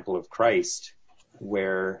example of Christ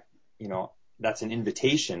where, that's an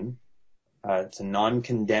invitation. It's a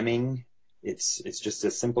non-condemning. It's just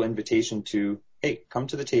a simple invitation to, hey, come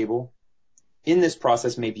to the table. In this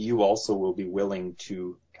process, maybe you also will be willing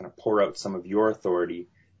to kind of pour out some of your authority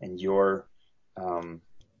and your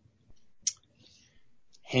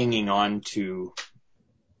hanging on to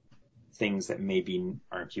things that maybe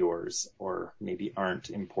aren't yours or maybe aren't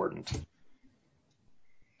important.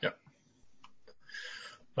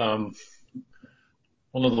 One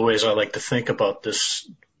of the ways I like to think about this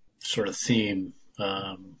sort of theme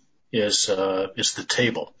is the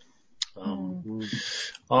table.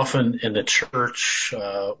 Often in the church,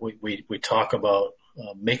 we talk about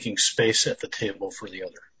making space at the table for the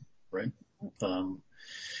other, right?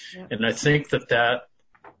 And I think that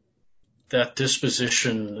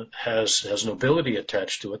disposition has nobility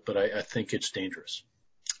attached to it, but I think it's dangerous.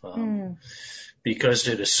 Because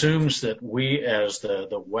it assumes that we as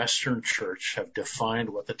the Western church have defined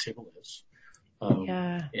what the table is.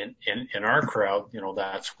 In our crowd,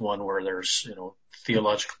 that's one where there's,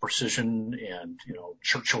 theological precision and,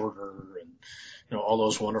 church order and, all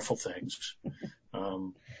those wonderful things.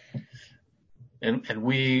 And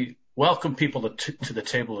we welcome people to the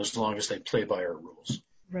table as long as they play by our rules.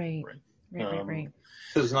 Right.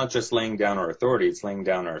 So it's not just laying down our authority, it's laying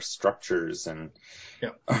down our structures and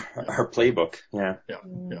our playbook. Yeah.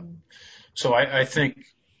 So I think,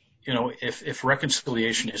 if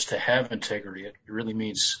reconciliation is to have integrity, it really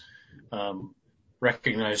means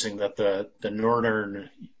recognizing that the Northern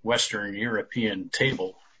Western European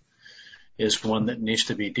table is one that needs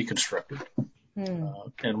to be deconstructed,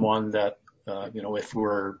 and one that, if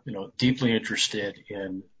we're, deeply interested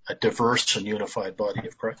in a diverse and unified body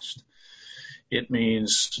of Christ, it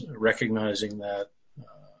means recognizing that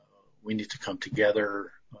we need to come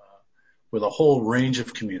together with a whole range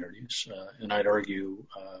of communities, and I'd argue,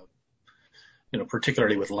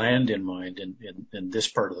 particularly with land in mind in this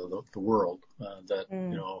part of the world, that,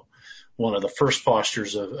 one of the first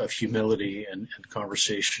postures of humility and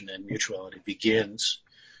conversation and mutuality begins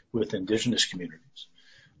with Indigenous communities.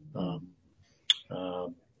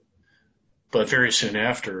 But very soon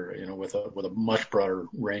after, with a much broader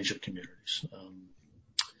range of communities.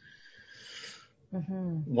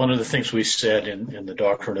 One of the things we said in the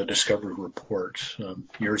Doctrine of Discovery report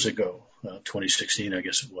years ago, 2016, I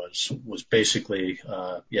guess it was basically,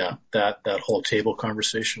 that whole table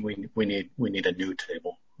conversation. We need a new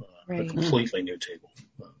table, a completely new table.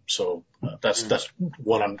 So that's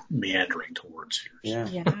what I'm meandering towards here.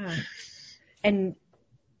 Yeah.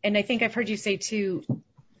 And I think I've heard you say too.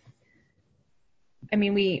 I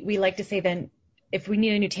mean, we like to say then, if we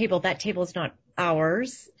need a new table, that table is not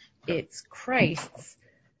ours. It's Christ's.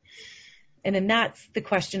 And then that's the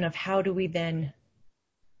question of how do we then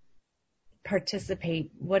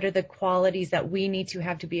participate? What are the qualities that we need to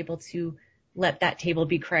have to be able to let that table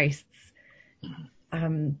be Christ's?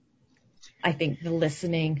 I think the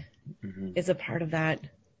listening is a part of that.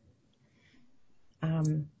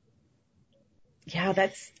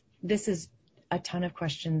 This is a ton of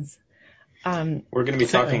questions. We're going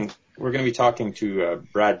to be talking to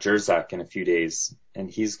Brad Jerzak in a few days, and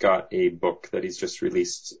he's got a book that he's just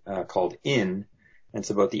released called In, and it's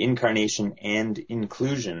about the incarnation and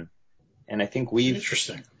inclusion. And I think we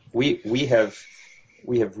have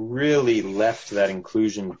really left that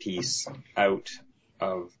inclusion piece out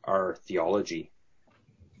of our theology.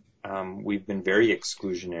 We've been very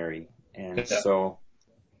exclusionary, and so,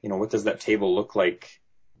 what does that table look like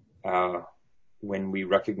when we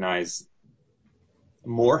recognize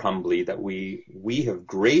more humbly that we have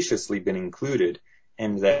graciously been included,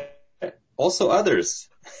 and that also others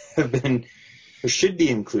have been or should be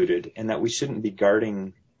included, and that we shouldn't be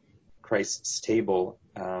guarding Christ's table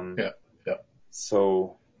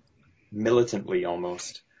so militantly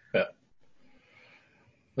almost.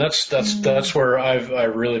 That's where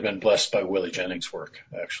I've really been blessed by Willie Jennings' work,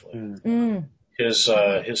 actually.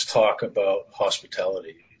 His talk about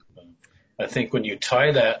hospitality. I think when you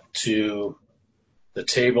tie that to the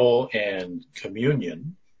table and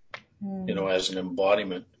communion, as an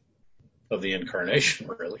embodiment of the incarnation,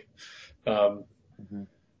 really.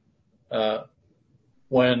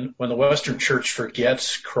 When the Western Church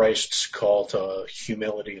forgets Christ's call to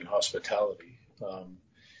humility and hospitality,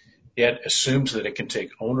 it assumes that it can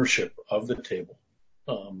take ownership of the table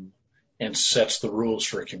and sets the rules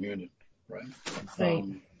for communion, right?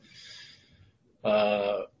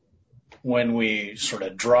 When we sort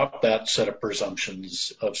of drop that set of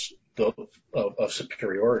presumptions of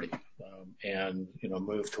superiority and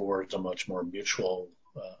move towards a much more mutual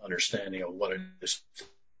understanding of what it is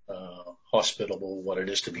hospitable, what it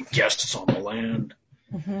is to be guests on the land,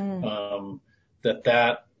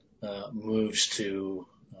 that moves to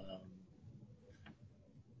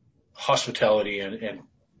hospitality and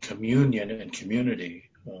communion and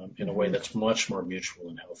community in a way that's much more mutual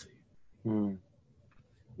and healthy.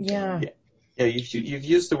 Yeah, you've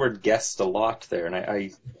used the word guest a lot there,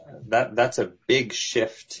 and that's a big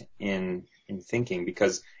shift in thinking,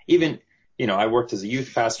 because even I worked as a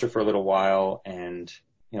youth pastor for a little while, and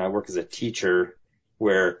I work as a teacher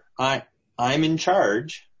where I'm in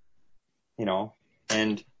charge,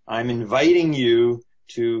 and I'm inviting you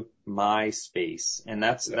to my space, and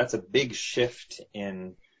that's a big shift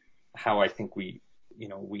in how I think we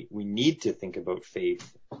need to think about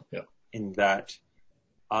faith in that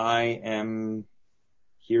I am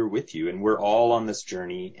here with you, and we're all on this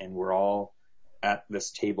journey, and we're all at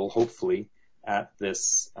this table, hopefully at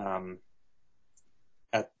this,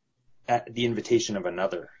 at the invitation of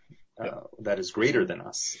another that is greater than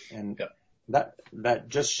us. And that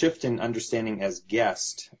just shift in understanding as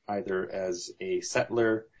guest, either as a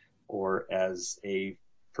settler or as a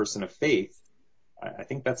person of faith, I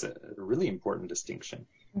think that's a really important distinction.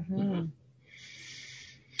 Mm-hmm.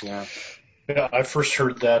 Yeah. Yeah, I first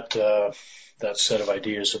heard that set of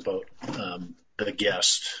ideas about the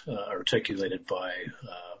guest articulated by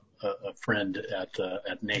a friend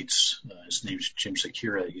at Nate's. His name's Jim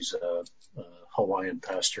Sakura. He's a Hawaiian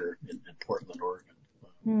pastor in Portland, Oregon.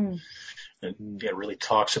 And it really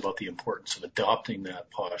talks about the importance of adopting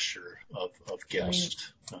that posture of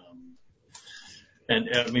guest. And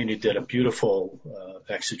I mean, he did a beautiful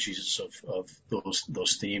exegesis of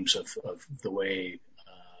those themes of the way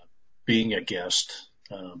being a guest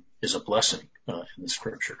is a blessing in the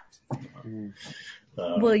scripture.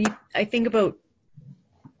 I think about,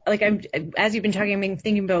 like, as you've been talking, I've been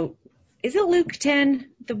thinking about, is it Luke 10,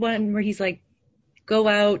 the one where he's like, go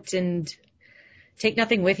out and take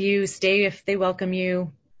nothing with you, stay if they welcome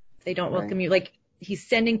you, if they don't welcome you. Like, he's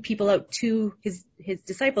sending people out to his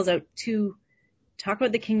disciples out to talk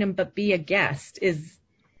about the kingdom, but be a guest is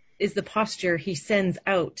the posture he sends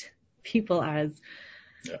out people as.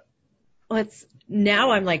 Yeah. Well,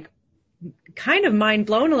 now I'm like kind of mind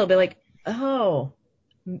blown a little bit, like, oh,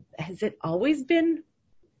 has it always been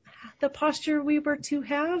the posture we were to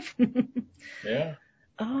have? Yeah.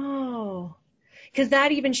 Oh, because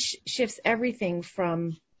that even shifts everything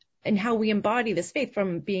from, and how we embody this faith,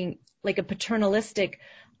 from being like a paternalistic,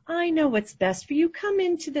 I know what's best for you, come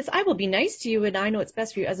into this, I will be nice to you and I know what's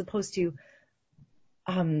best for you, as opposed to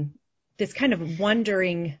this kind of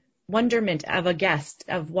wonderment of a guest,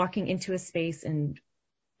 of walking into a space and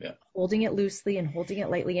holding it loosely and holding it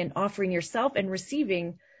lightly and offering yourself and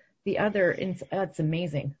receiving the other. That's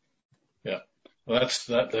amazing. Yeah, well,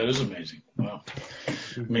 that is amazing. Wow.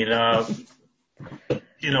 I mean,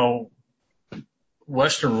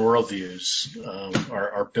 Western worldviews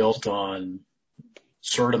are built on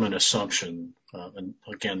sort of an assumption, and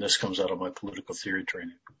again, this comes out of my political theory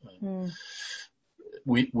training.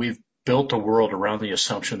 We've built a world around the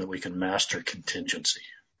assumption that we can master contingency,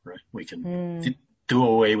 right? We can do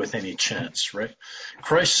away with any chance, right?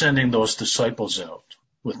 Christ sending those disciples out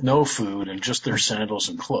with no food and just their sandals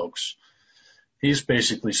and cloaks. He's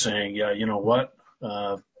basically saying, yeah, you know what?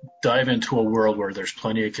 Dive into a world where there's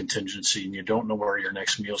plenty of contingency and you don't know where your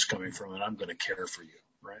next meal's coming from, and I'm going to care for you,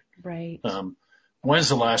 right? Right. When's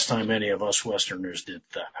the last time any of us Westerners did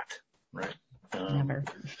that, right? Never.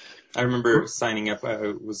 I remember signing up.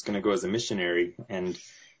 I was going to go as a missionary, and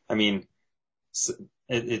I mean,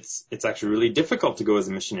 it's actually really difficult to go as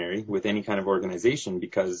a missionary with any kind of organization,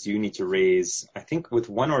 because you need to raise, I think with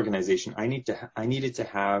one organization, I needed to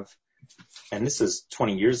have, and this is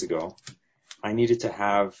 20 years ago, I needed to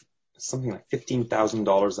have something like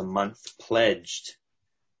 $15,000 a month pledged.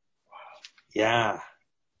 Yeah.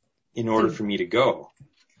 In order for me to go.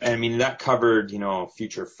 And I mean, that covered,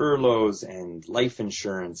 future furloughs and life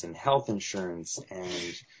insurance and health insurance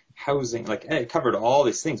and housing. Like, it covered all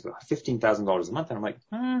these things, but $15,000 a month. And I'm like,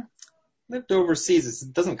 lived overseas.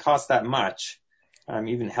 It doesn't cost that much.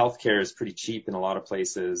 Even healthcare is pretty cheap in a lot of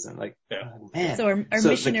places. And like, man. So our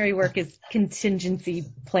missionary work is contingency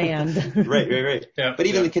planned. Right. Yeah, but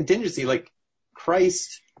even the contingency, like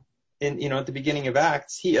Christ, at the beginning of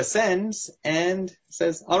Acts, he ascends and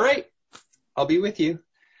says, all right, I'll be with you.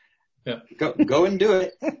 Yeah. Go and do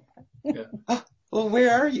it. Yeah. Well,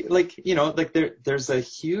 where are you? Like, there's a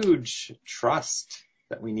huge trust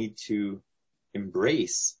that we need to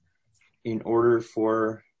embrace in order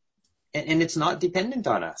for, and it's not dependent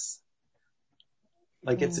on us.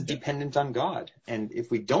 Like, it's dependent on God. And if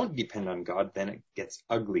we don't depend on God, then it gets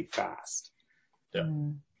ugly fast. Yeah.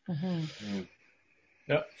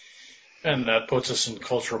 Yeah. And that puts us in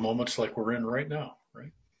cultural moments like we're in right now,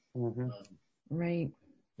 right? Right.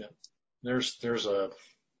 Yeah. This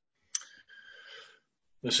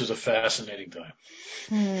is a fascinating time.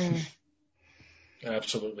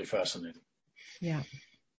 Absolutely fascinating. Yeah.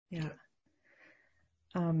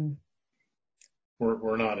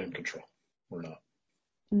 We're not in control. We're not.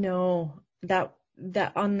 No, that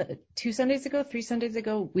on the 3 Sundays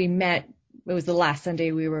ago, we met. It was the last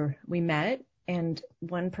Sunday we met, and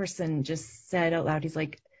one person just said out loud, he's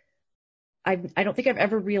like, I don't think I've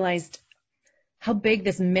ever realized how big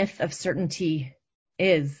this myth of certainty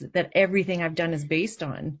is, that everything I've done is based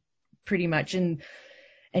on, pretty much. And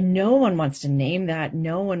And no one wants to name that.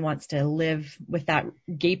 No one wants to live with that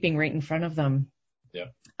gaping right in front of them. Yeah.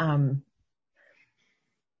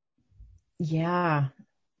 Yeah.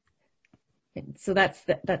 So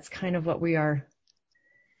that's kind of what we are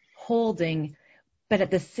holding. But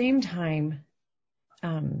at the same time,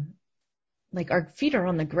 like our feet are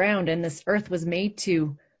on the ground and this earth was made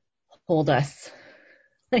to hold us.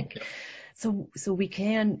 Like, Yeah. so we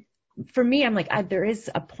can, for me, I'm like, there is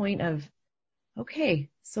a point of, okay,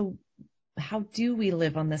 so how do we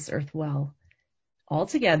live on this earth well, all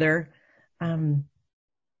together?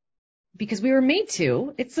 Because we were made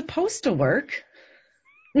to, it's supposed to work.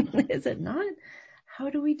 Is it not? How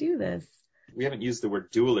do we do this? We haven't used the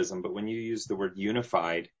word dualism, but when you use the word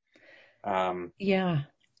unified, yeah,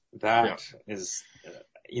 that is,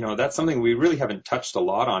 that's something we really haven't touched a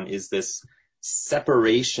lot on, is this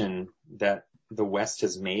separation that the West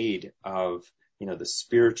has made of, the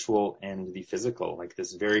spiritual and the physical, like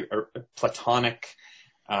this very Platonic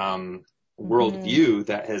worldview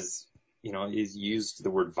that has, is used the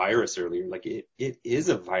word virus earlier. Like it is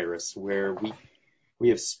a virus where we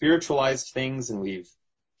have spiritualized things and we've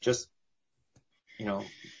just,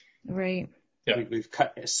 right. Yeah. We've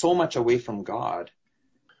cut so much away from God.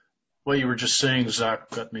 What you were just saying, Zach,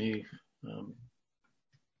 got me,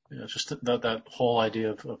 just that whole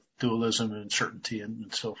idea of dualism and certainty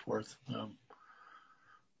and so forth.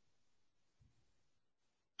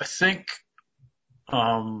 I think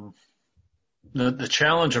the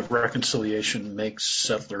challenge of reconciliation makes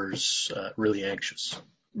settlers really anxious.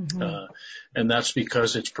 Mm-hmm. And that's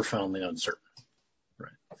because it's profoundly uncertain.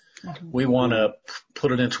 Right? Mm-hmm. We want to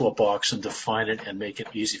put it into a box and define it and make it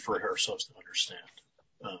easy for ourselves to understand.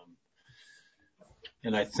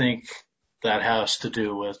 And I think that has to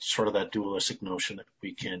do with sort of that dualistic notion that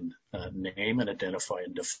we can name and identify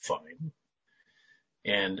and define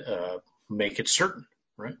and make it certain,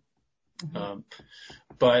 right? Mm-hmm.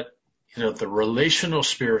 But the relational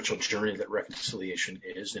spiritual journey that reconciliation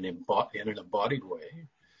is in an embodied way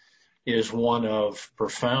is one of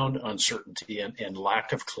profound uncertainty and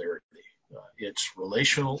lack of clarity. It's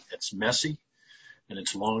relational, it's messy, and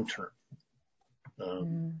it's long-term.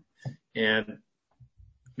 And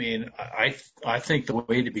I mean, I think the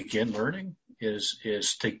way to begin learning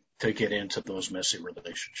is to get into those messy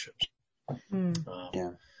relationships.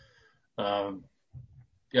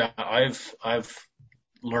 I've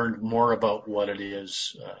learned more about what it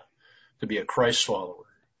is to be a Christ follower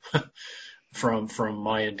from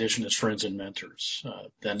my Indigenous friends and mentors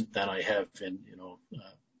than I have in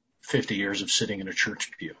 50 years of sitting in a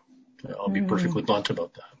church pew. I'll be perfectly blunt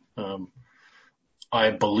about that.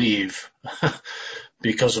 I believe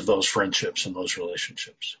because of those friendships and those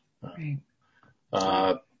relationships. And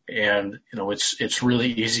it's really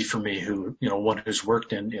easy for me, one who's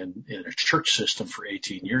worked in a church system for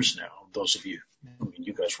 18 years now. Those of you,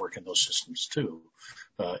 you guys work in those systems too.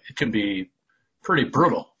 It can be pretty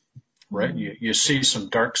brutal, right? You see some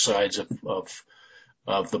dark sides of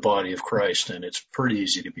the body of Christ, and it's pretty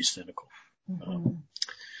easy to be cynical.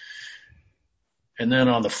 And then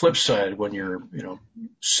on the flip side, when you're,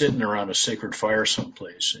 sitting around a sacred fire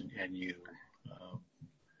someplace and you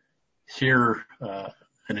hear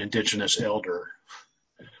an Indigenous elder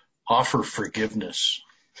offer forgiveness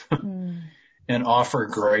and offer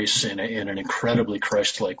grace in an incredibly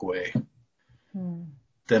Christ-like way,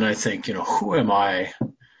 then I think, who am I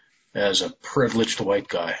as a privileged white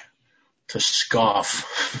guy to scoff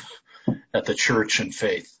at the church and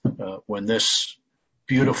faith when this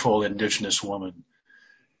beautiful Indigenous woman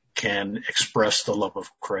can express the love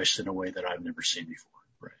of Christ in a way that I've never seen before.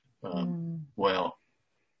 Right? Well,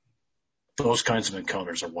 those kinds of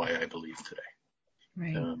encounters are why I believe today.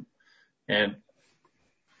 Right. And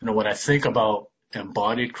when I think about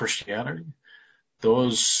embodied Christianity,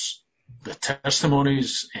 the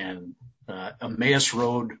testimonies and Emmaus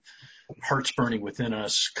Road, hearts burning within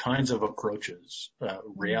us kinds of approaches,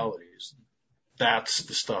 realities, that's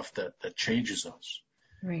the stuff that changes us.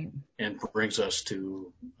 Right. And brings us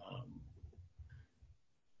to,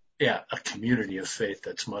 a community of faith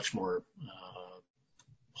that's much more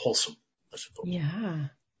wholesome, I suppose.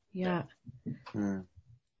 Yeah.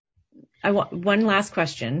 I want one last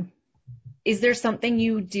question. Is there something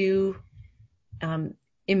you do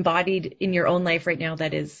embodied in your own life right now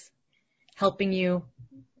that is helping you?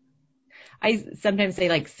 I sometimes say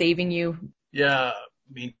like saving you. Yeah.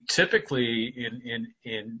 I mean, typically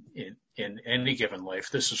in any given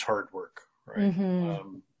life, this is hard work, right?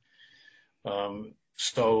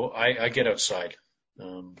 So I get outside,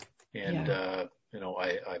 I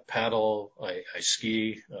paddle, I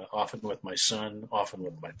ski, often with my son, often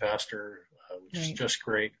with my pastor, which is just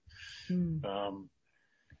great.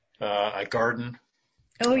 I garden.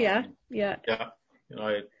 Oh, yeah. Yeah.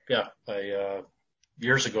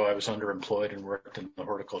 Years ago, I was underemployed and worked in the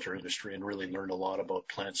horticulture industry and really learned a lot about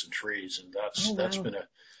plants and trees. And that's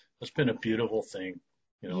been a beautiful thing,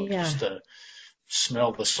 just to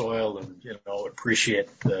smell the soil and, appreciate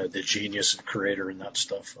the genius and creator and that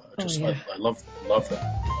stuff. I love that.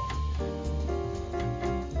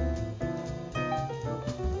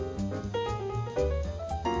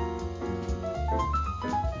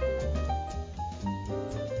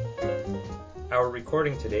 Our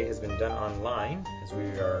recording today has been done online as we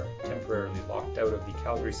are temporarily locked out of the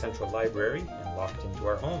Calgary Central Library and locked into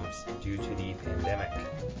our homes due to the pandemic.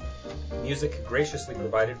 Music graciously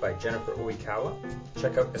provided by Jennifer Oikawa.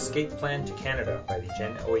 Check out Escape Plan to Canada by the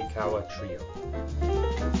Jen Oikawa Trio.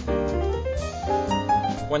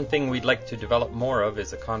 One thing we'd like to develop more of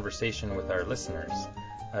is a conversation with our listeners.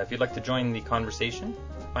 If you'd like to join the conversation,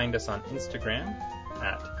 find us on Instagram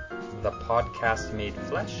at The Podcast Made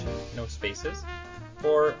Flesh, no spaces,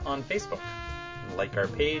 or on Facebook. Like our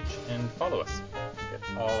page and follow us. Get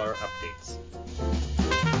all our updates.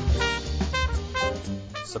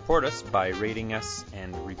 Support us by rating us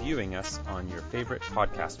and reviewing us on your favorite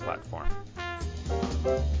podcast platform.